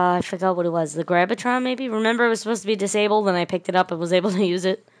 I forgot what it was. The Grabitron, maybe? Remember it was supposed to be disabled, and I picked it up and was able to use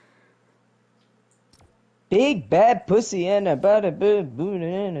it? Big bad pussy and a bada boo boo.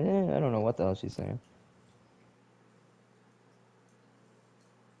 I don't know what the hell she's saying.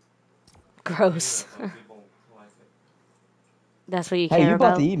 Gross. Some people like it. That's what you Hey, care you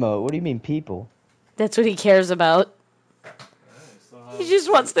about? bought the emote. What do you mean, people? That's what he cares about. Hey, still have- He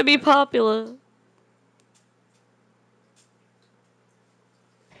just wants to be popular.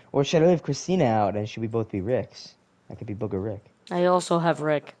 Or should I leave Christina out and should we both be Ricks? I could be Booger Rick. I also have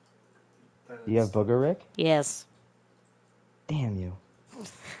Rick. Then You have it's- Booger Rick? Yes. Damn you.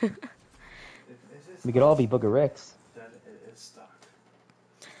 If it is We could all be Booger Ricks. then it is stuck.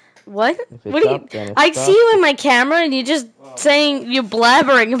 What? If it's What are you? up, then it's I stuck. see you in my camera, and you're just saying you're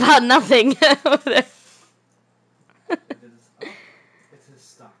blabbering about nothing over there. If it is up, it is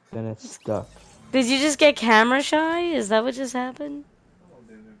stuck. Then it's stuck. Did you just get camera shy? Is that what just happened? Oh,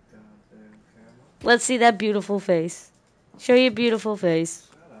 dude, goddamn camera. Let's see that beautiful face. Show your beautiful face.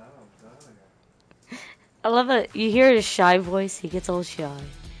 Shut up, done again. I love it. You hear his shy voice. He gets all shy.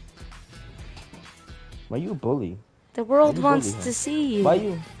 Why you bully? The world You wants bully him. to see you.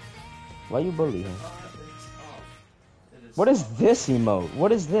 Why you bully him? It's up. It is What is stuck. this emote?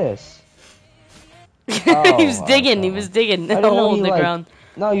 What is this? he was Oh, digging. He oh. was digging I a didn't know hole he, in the like- ground.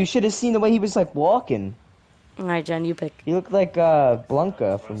 No, you should have seen the way he was like walking. All right, John, you pick. He looked like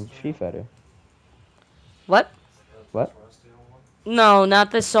Blanca from Street Fighter. What? What? Terrestrial one? No,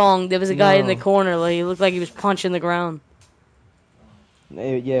 not the song. There was a guy in the No. corner. Like, he looked like he was punching the ground.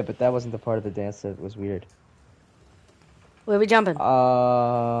 Yeah, but that wasn't the part of the dance that was weird. Where we jumping?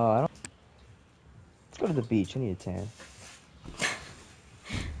 I don't. Let's go to the beach. I need a tan.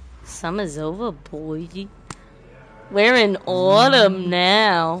 Summer's over, boy. We're in autumn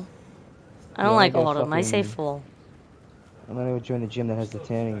now. I don't Yeah, I like got autumn. I say fucking- fall. I'm gonna go join the gym that has the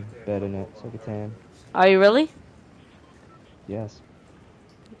tanning bed in it, so I can tan. Are you really? Yes.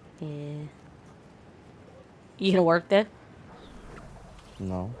 Yeah. You gonna work there?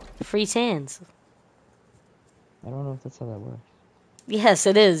 No. Free tans. I don't know if that's how that works. Yes,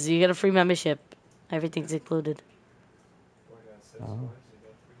 it is. You get a free membership. Everything's included. Or you got Six Oh. Flags, you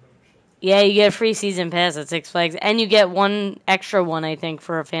got free membership. Yeah, you get a free season pass at Six Flags, and you get one extra one, I think,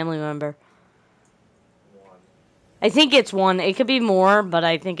 for a family member. One. I think it's one. It could be more, but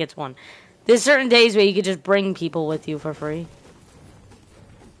I think it's one. There's certain days where you could just bring people with you for free.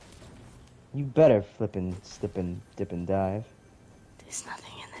 You better flip and slip and dip and dive. There's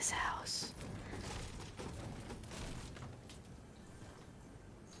nothing in this house.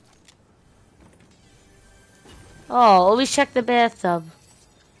 Oh, always check the bathtub.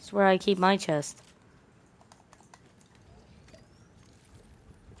 It's where I keep my chest.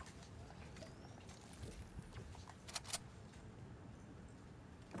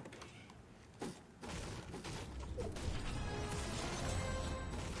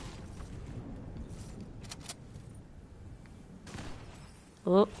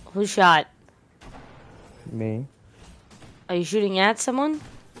 Oh, who shot? Me? Are you shooting at someone?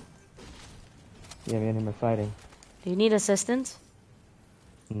 Yeah, me and him are fighting. Do you need assistance?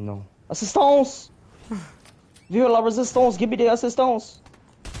 No. Assistance! Vive la resistance! Give me the assistance!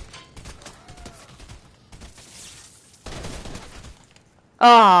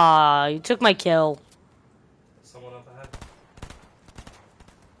 Ah, you took my kill. Someone up ahead.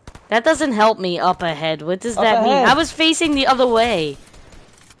 That doesn't help me up ahead. What does Up that mean? ahead. I was facing the other way.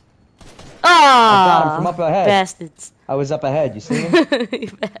 I got him Ah, from up ahead. bastards. I was up ahead, you see him? You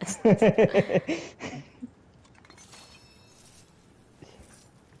bastards.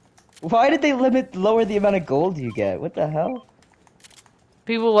 Why did they lower the amount of gold you get? What the hell?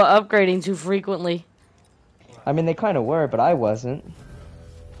 People were upgrading too frequently. I mean, they kind of were, but I wasn't.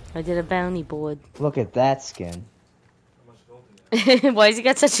 I did a bounty board. Look at that skin. How much gold do you have? Why has he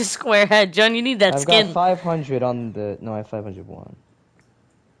got such a square head? John, you need that I've skin. got 500 on the... No, I have 501.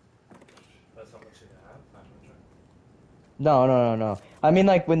 That's how much you have? 500. No. I mean,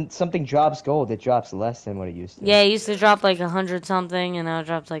 like, when something drops gold, it drops less than what it used to. Yeah, it used to drop like 100 something, and now it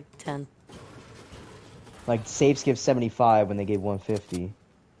drops like 10. Like, safes give 75 when they gave 150.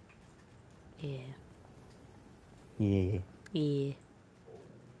 Yeah. Yeah. Yeah.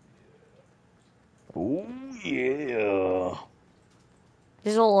 Oh, yeah.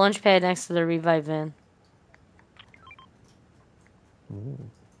 There's a little launch pad next to the revive van. Ooh.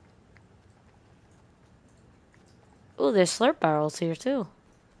 Ooh, there's slurp barrels here too.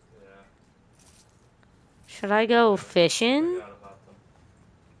 Yeah. Should I go fishing? Forgot about them.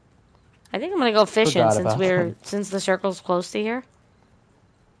 I think I'm gonna go fishing Forgot since about them. since the circle's close to here.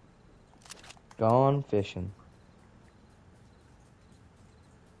 Gone fishing.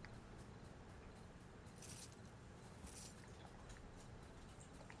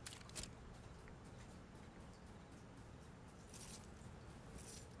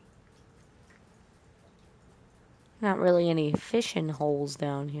 Not really any fishing holes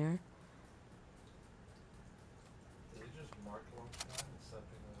down here. Did you just mark one time instead of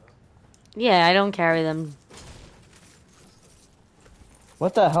picking it up? Yeah, I don't carry them.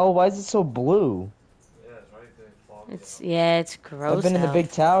 What the hell? Why is it so blue? Yeah, it's right there, foggy out. It's I've gross been in the out.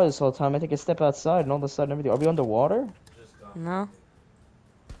 big tower this whole time. I take a step outside and all of a sudden everything. Are we underwater? It's just gone No. foggy.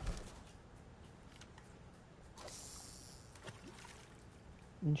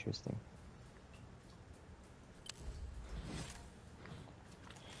 Interesting.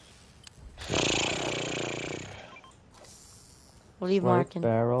 What are you Slurp marking?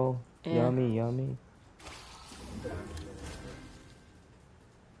 barrel. Yeah. Yummy, yummy. Just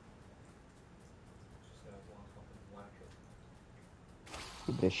gotta block up and whack it.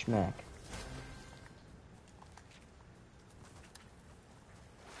 Give it a schmack.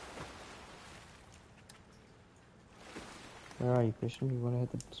 Where are you, Christian? You wanna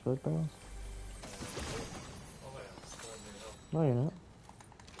hit the slurp barrels? Oh yeah, it's still in the help. No, you're not.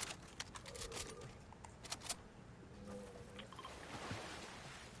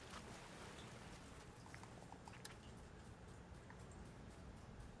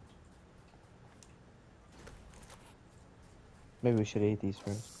 Maybe we should have ate these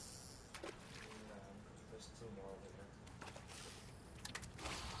first. Nah, there's two more over here.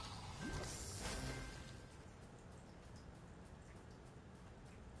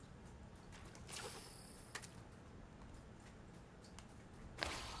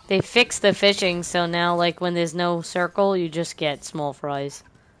 They fixed the fishing, so now, like, when there's no circle, you just get small fries.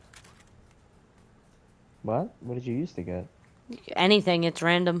 What? What did you used to get? Anything, it's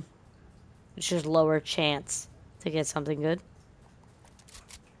random. It's just lower chance to get something good.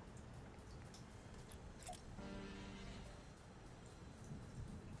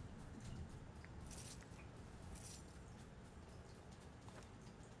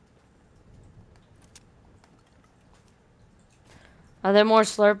 Are there more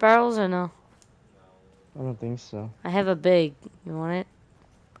slurp barrels or no? I don't think so. I have a big. You want it?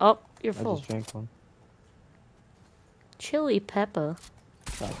 Oh, you're I full. just drank one. Chili pepper.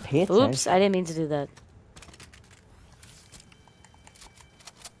 God, pay Oops, attention. I didn't mean to do that.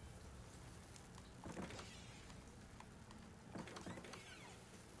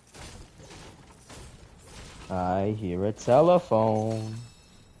 I hear a telephone.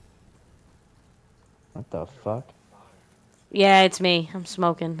 What the fuck? Yeah, it's me. I'm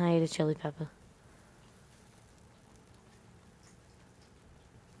smoking. I ate a chili pepper.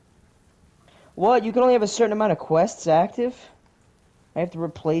 What? You can only have a certain amount of quests active? I have to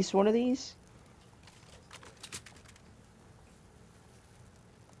replace one of these?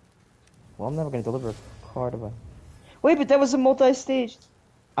 Well, I'm never gonna deliver a card of a... Wait, but that was a multi-stage...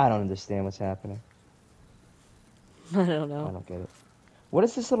 I don't understand what's happening. I don't I know. don't get it. What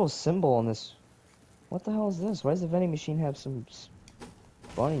is this little symbol on this? What the hell is this? Why does the vending machine have some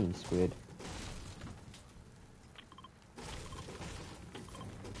bunny squid?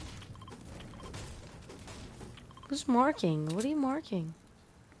 Who's marking? What are you marking?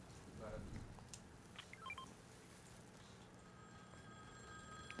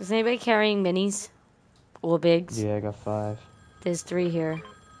 Is anybody carrying minis? Or bigs? Yeah, I got 5. There's 3 here.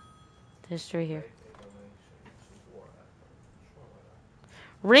 There's 3 here. Make a donation to War Effort. Sure, why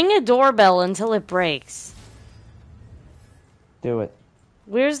not? Ring a doorbell until it breaks. Do it.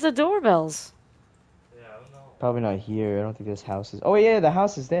 Where's the doorbells? Yeah, I don't know. Probably not here. I don't think this house is... Oh, yeah, the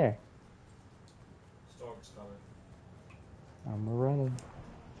house is there. Storm's coming. I'm running.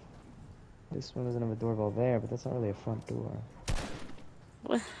 This one doesn't have a doorbell there, but that's not really a front door.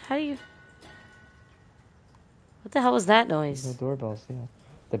 What? How do you... What the hell was that There's no noise? doorbells, yeah.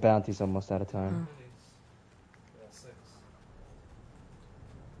 The bounty's almost out of time. Yeah, 6.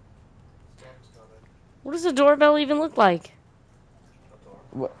 Storm's coming. What does a doorbell even look like? A door.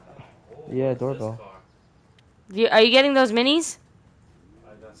 What? Oh, Yeah, what is doorbell. this car? Are you getting those minis?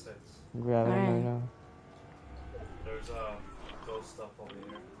 I got 6. I'm grabbing them right Alright. now. There's ghost stuff over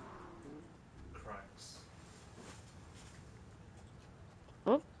here. Cracks.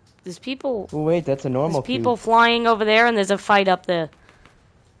 Oh, there's people... Oh, wait, that's a normal There's people cube. flying over there, and there's a fight up there.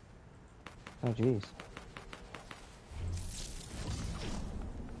 Oh, jeez. That's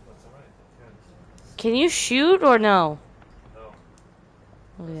alright. They can't. Can you shoot or no? No.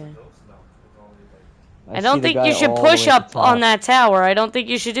 Okay. There's a ghost? No. It's only like. I don't see the think guy you should all the push way at the up on top. that tower. I don't think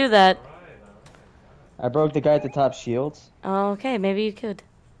you should do that. Alright. I broke the guy at the top shields. Okay, maybe you could.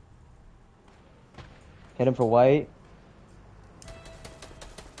 Hit him for white.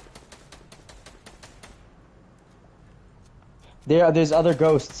 There's other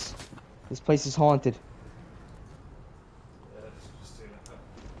ghosts. This place is haunted. Yeah, just seen it.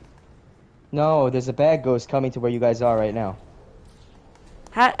 No, there's a bad ghost coming to where you guys are right now.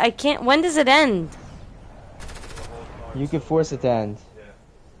 I can't. When does it end? You can force it to end. Yeah.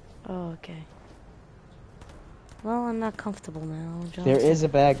 Oh, okay. Well, I'm not comfortable now, Johnson. There is a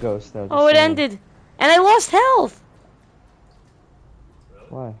bad ghost though. Oh, it saying. ended. And I lost health. Really?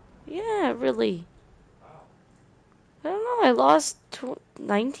 Why? Yeah, really. Wow. I don't know. I lost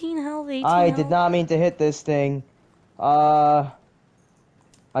 19 health, 18 I health. did not mean to hit this thing. I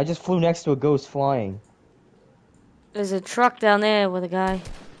just flew next to a ghost flying. There's a truck down there with a guy.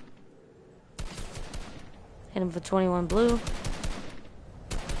 Hit him for 21 blue.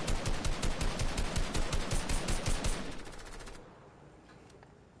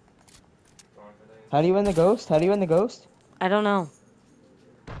 How do you win the ghost? How do you win the ghost? I don't know.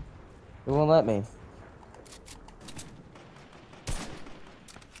 It won't let me.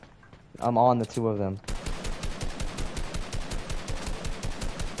 I'm on the two of them.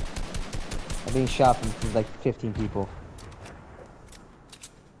 I'm being shot from like 15 people.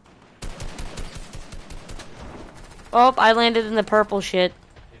 Oh, I landed in the purple shit.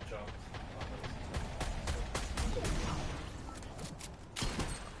 He jumped.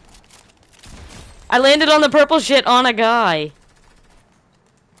 I landed on the purple shit on a guy.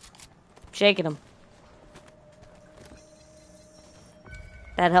 Shaking him.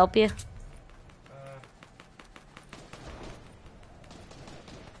 That help you?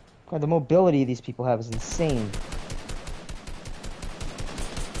 God, the mobility these people have is insane.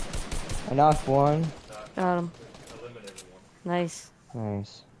 I knocked one. Got him. Eliminated one. Nice.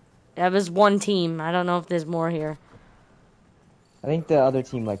 Nice. That was one team. I don't know if there's more here. I think the other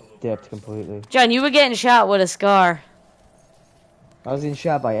team like dipped completely. John, you were getting shot with a scar. I was getting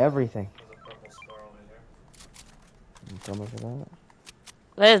shot by everything. There's a purple scar over here. You tell me for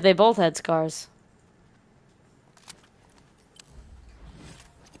that. They both had scars.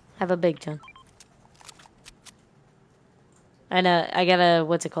 Have a big John. And I got a,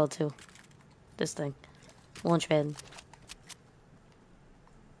 what's it called too? This thing. Launch pad.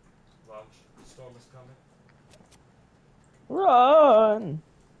 Launch. Storm is coming. Run!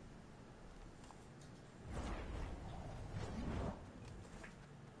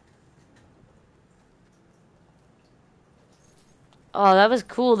 Oh, that was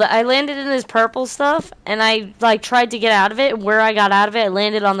cool. I landed in this purple stuff, and I like tried to get out of it. And where I got out of it, I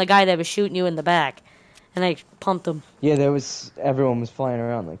landed on the guy that was shooting you in the back, and I pumped him. Yeah, everyone was flying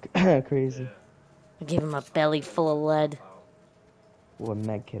around like crazy. Yeah. I gave him a belly full of lead. What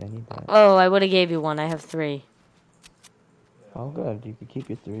med kit? I need that. Oh, I would have gave you one. I have 3. Oh, good. You could keep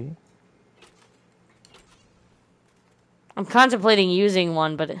your 3. I'm contemplating using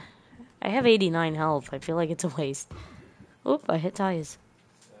one, but I have 89 health. I feel like it's a waste. Oop, I hit tires.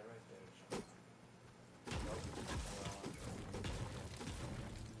 Yeah, right there.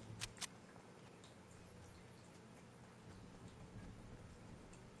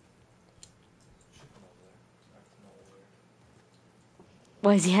 Chicken over there. Acting all weird.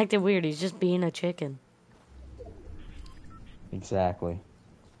 Why is he acting weird? He's just being a chicken. Exactly.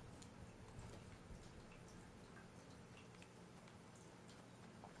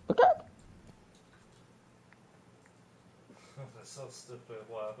 Okay. That's so stupid.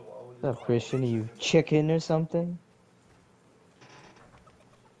 Why would you What's up, call Christian? it Are you chicken? chicken or something?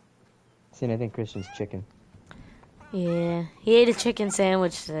 See, I think Christian's chicken. Yeah, he ate a chicken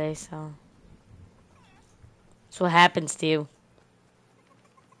sandwich today, so that's what happens to you.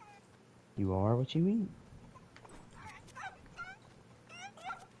 You are what you eat.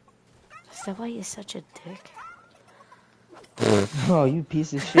 Is that why you're such a dick? Oh, you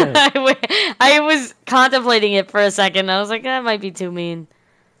piece of shit. I was contemplating it for a second. I was like, that might be too mean.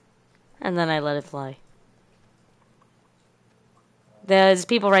 And then I let it fly. There's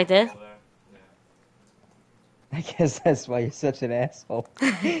people right there. Over there. Yeah. I guess that's why you're such an asshole.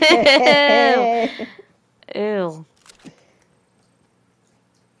 Ew.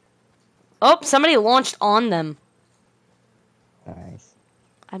 Oh, somebody launched on them. Nice.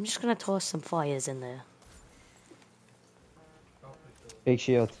 I'm just gonna toss some fires in there. Big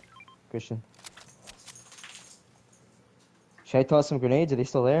shield, Christian. Should I toss some grenades? Are they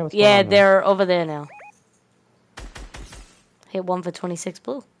still there? What's going Yeah, on there? they're over there now. Hit one for 26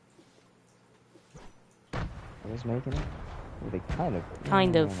 blue. Are those making it? Well, they kind of.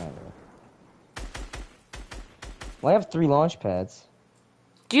 Kind of. Well, I have 3 launch pads.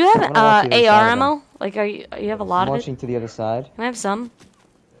 Do you have I'm gonna watch the other AR side of them. ammo? Like, you have a I'm lot of it? watching to the other side. Can I have some?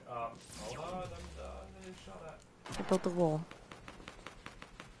 Hold on, I'm getting shot at. I built the wall.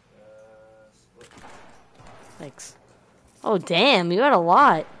 Split. Thanks. Oh, damn, you got a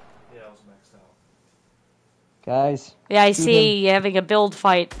lot. Yeah, I was maxed out. Guys. Yeah, I shoot see him. you having a build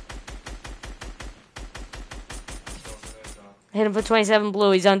fight. Hit him for 27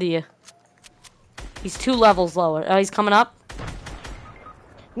 blue. He's under you. He's 2 levels lower. Oh, he's coming up.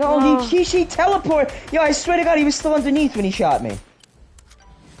 No, Oh. she teleported. Yo, I swear to God, he was still underneath when he shot me.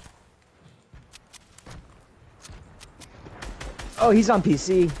 Oh, he's on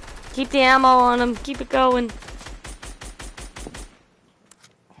PC. Keep the ammo on him. Keep it going.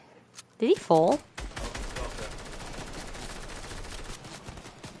 Did he fall?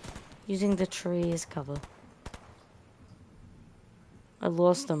 Using the tree as cover. I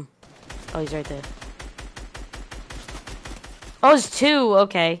lost him. Oh, he's right there. Oh, there's 2.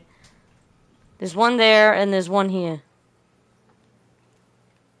 Okay. There's one there, and there's one here.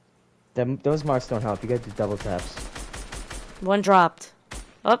 Those marks don't help. You gotta do double taps. One dropped.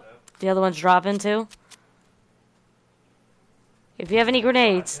 Oh, the other one's dropping too. If you have any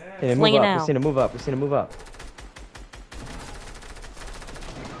grenades, Hey, fling move it up. out. We've seen him move up. We've seen him move up.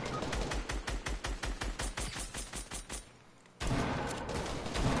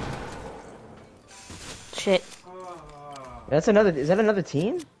 Shit. That's another. Is that another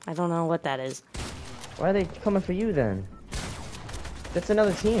team? I don't know what that is. Why are they coming for you then? That's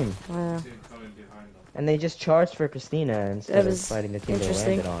another team. And they just charged for Christina instead of fighting the team they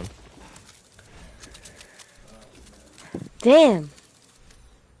landed on. Damn.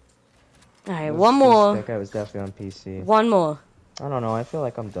 Alright, one more. That guy was definitely on PC. One more. I don't know. I feel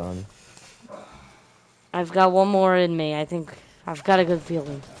like I'm done. I've got one more in me. I think I've got a good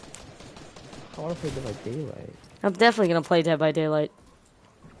feeling. I want to play Dead by Daylight. I'm definitely gonna play Dead by Daylight.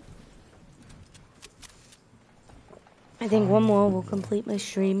 I think one more will complete my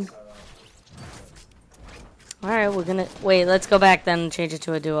stream. Alright, we're gonna... Wait, let's go back then and change it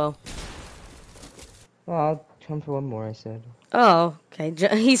to a duo. Well, I'll come for one more, I said. Oh, okay.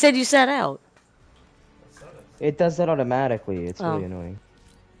 He said you sat out. It does that automatically. It's really annoying.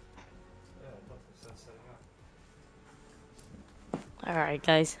 Alright,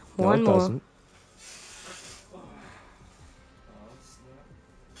 guys. No, One it more. doesn't.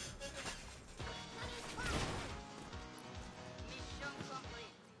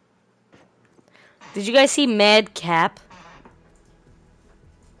 Did you guys see Mad Cap?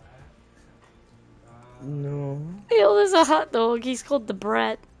 No. Yo, there's a hot dog. He's called the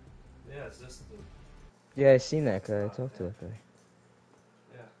Brat. Yeah, it's just the... Yeah, I seen that guy. I talked to that guy.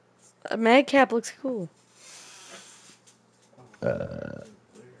 Yeah. Mad Cap looks cool.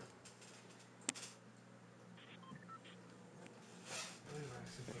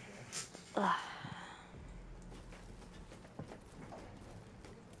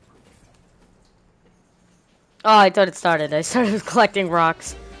 Oh, I thought it started. I started collecting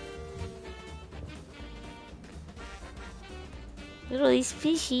rocks. Look at all these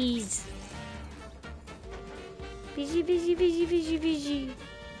fishies. Fishy, fishy, fishy, fishy, fishy.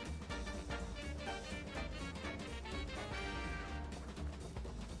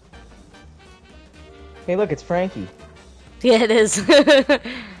 Hey, look, it's Frankie. Yeah, it is.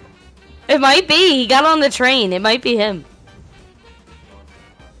 It might be. He got on the train. It might be him.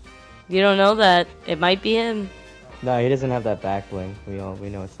 You don't know that. It might be him. No, he doesn't have that back bling. We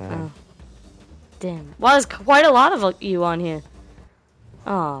know it's not him. Damn. Well, there's quite a lot of you on here.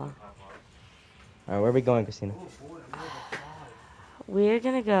 Aw. Alright, where are we going, Christina? We're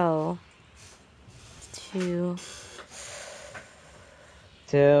gonna go to...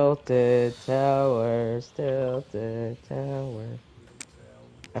 Tilted towers, tilted towers.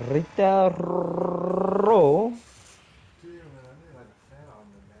 Rita Ro.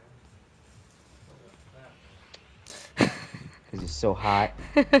 Because he's so hot.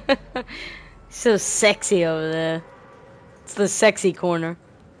 So sexy over there. It's the sexy corner.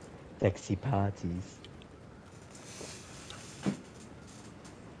 Sexy parties.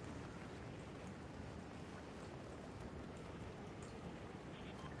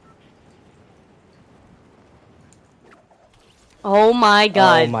 Oh my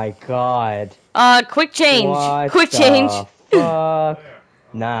god. Oh my god. Quick change. What Quick change. the fuck?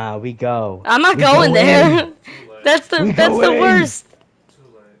 Nah, we go. I'm not We going go there. in. That's the worst.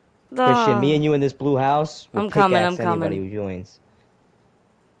 Christian, me and you in this blue house. We'll I'm coming, pickaxe I'm coming. anybody who joins.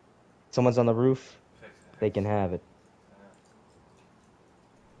 Someone's on the roof. They can have it.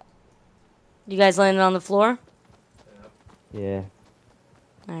 You guys landed on the floor? Yeah.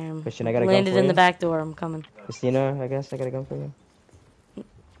 I am. Christian, I got a gun landed for in you. the back door. I'm coming. Christina, I guess I got a gun for you.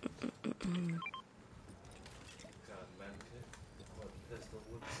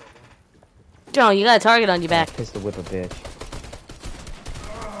 John, you got a target on your back. Pistol whip a bitch.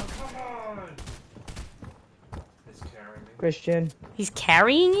 Oh, come on! He's carrying me. Christian. He's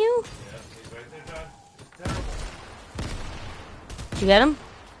carrying you? Yeah, he's right there, John. He's terrible. Did you get him?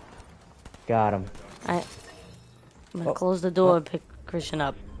 Got him. I'm gonna Oh. close the door Oh. and pick Christian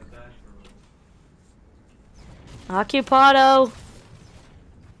up. In the back room. Occupado.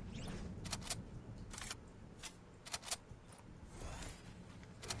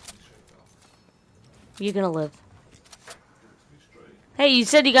 You're gonna live. Hey, you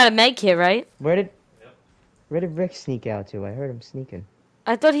said you got a med kit, right? Yep. Where did Rick sneak out to? I heard him sneaking.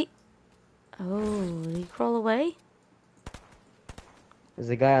 I thought he... Oh, did he crawl away? There's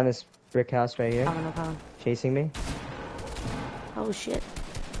a guy on this brick house right here Oh, no problem. chasing me. Oh, shit.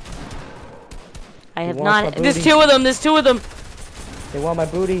 I He have wants not... my There's booty. two of them, there's two of them. They want my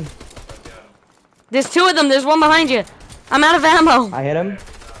booty. There's two of them, there's one behind you. I'm out of ammo. I hit him.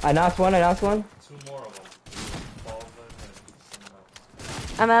 I knocked one. Two more of them. All of them and someone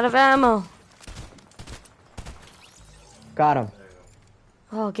else. I'm out of ammo. Got him. There you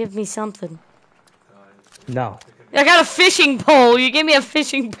go. Oh, give me something. No. I got a fishing pole. You gave me a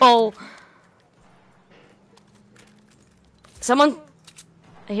fishing pole. Someone...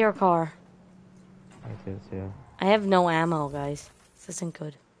 I hear a car. I do too. I have no ammo, guys. This isn't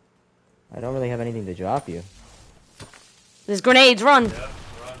good. I don't really have anything to drop you. There's grenades, run. Yeah, run.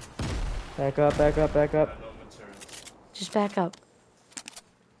 Back up, back up, back I up. have no materials. Just back up.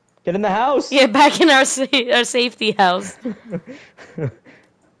 Get in the house! Yeah, back in our safety house.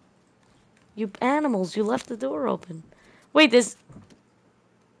 You animals, you left the door open. Wait, there's...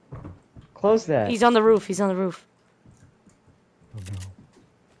 Close that. He's on the roof, he's on the roof. Oh, no.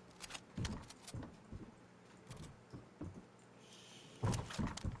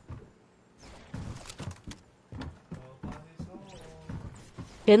 Nobody's home.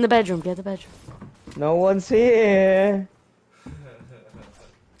 Get in the bedroom, get in the bedroom. No one's here.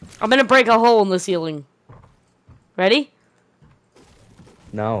 I'm gonna break a hole in the ceiling. Ready?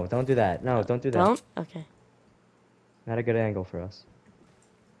 No, don't do that. No, don't do that. Don't? Okay. Not a good angle for us.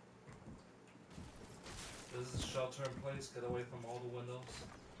 This is a shelter in place. Get away from all the windows.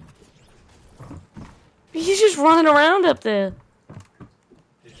 He's just running around up there.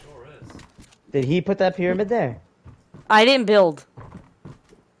 He sure is. Did he put that pyramid there? I didn't build.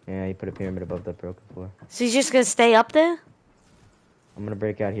 Yeah, he put a pyramid above the broken floor. So he's just gonna stay up there? I'm gonna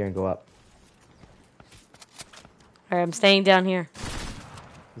break out here and go up. Alright, I'm staying down here.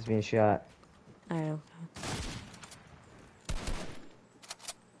 He's being shot. Alright.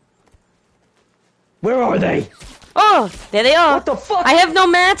 Where are they? Oh, there they are. What the fuck? I have no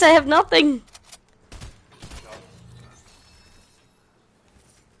mats, I have nothing.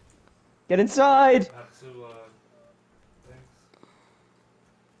 Get inside! I have to, things.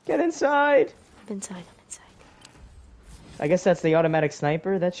 Get inside! I'm inside, I'm inside. I guess that's the automatic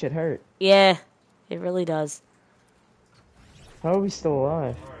sniper? That shit hurt. Yeah, it really does. How are we still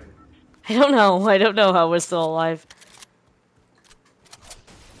alive? I don't know how we're still alive.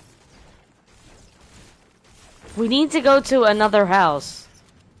 We need to go to another house.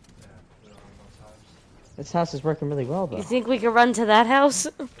 Yeah, we don't have no times. This house is working really well, though. You think we could run to that house?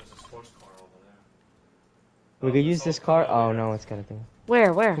 There's a sports car over there. We could use this car? Oh, no, it's got a thing.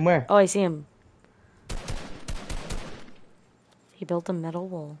 Where? Where? From where? Oh, I see him. He built a metal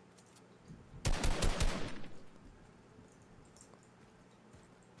wall.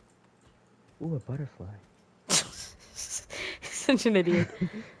 Ooh, a butterfly. Such an idiot.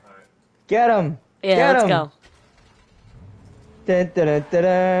 Get him! Yeah, Get let's him! go. Dun, dun, dun,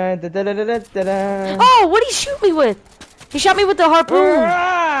 dun, dun, dun, dun, dun, dun, dun. Oh, what did he shoot me with? He shot me with the harpoon.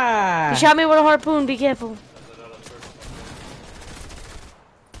 Ah! He shot me with a harpoon. Be careful. There's another person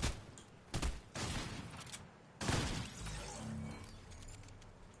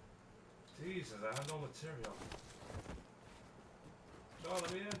over there. Jesus, I have no material. No,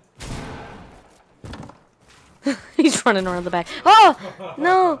 let me in. He's running around the back. Oh,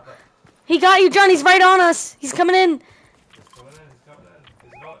 no. He got you, John. He's right on us. He's coming in. He's coming in, he's coming in.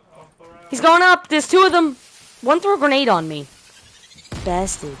 He's not up around. He's going up. There's two of them. One threw a grenade on me.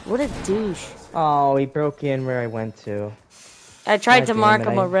 Bastard. What a douche. Oh, he broke in where I went to. I tried God to damn mark it,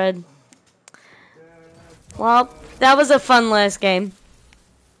 him I- with red. Well, that was a fun last game.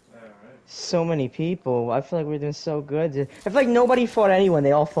 Alright. So many people. I feel like we're doing so good. I feel like nobody fought anyone.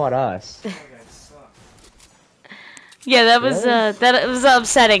 They all fought us. You guys suck. Yeah, that was Really? that was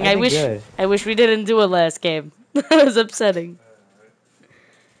upsetting. I I did wish good. we didn't do it last game. That was upsetting.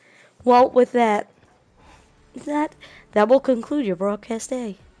 Well, with that will conclude your broadcast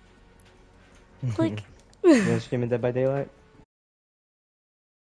day. Click. You want to stream in Dead by Daylight?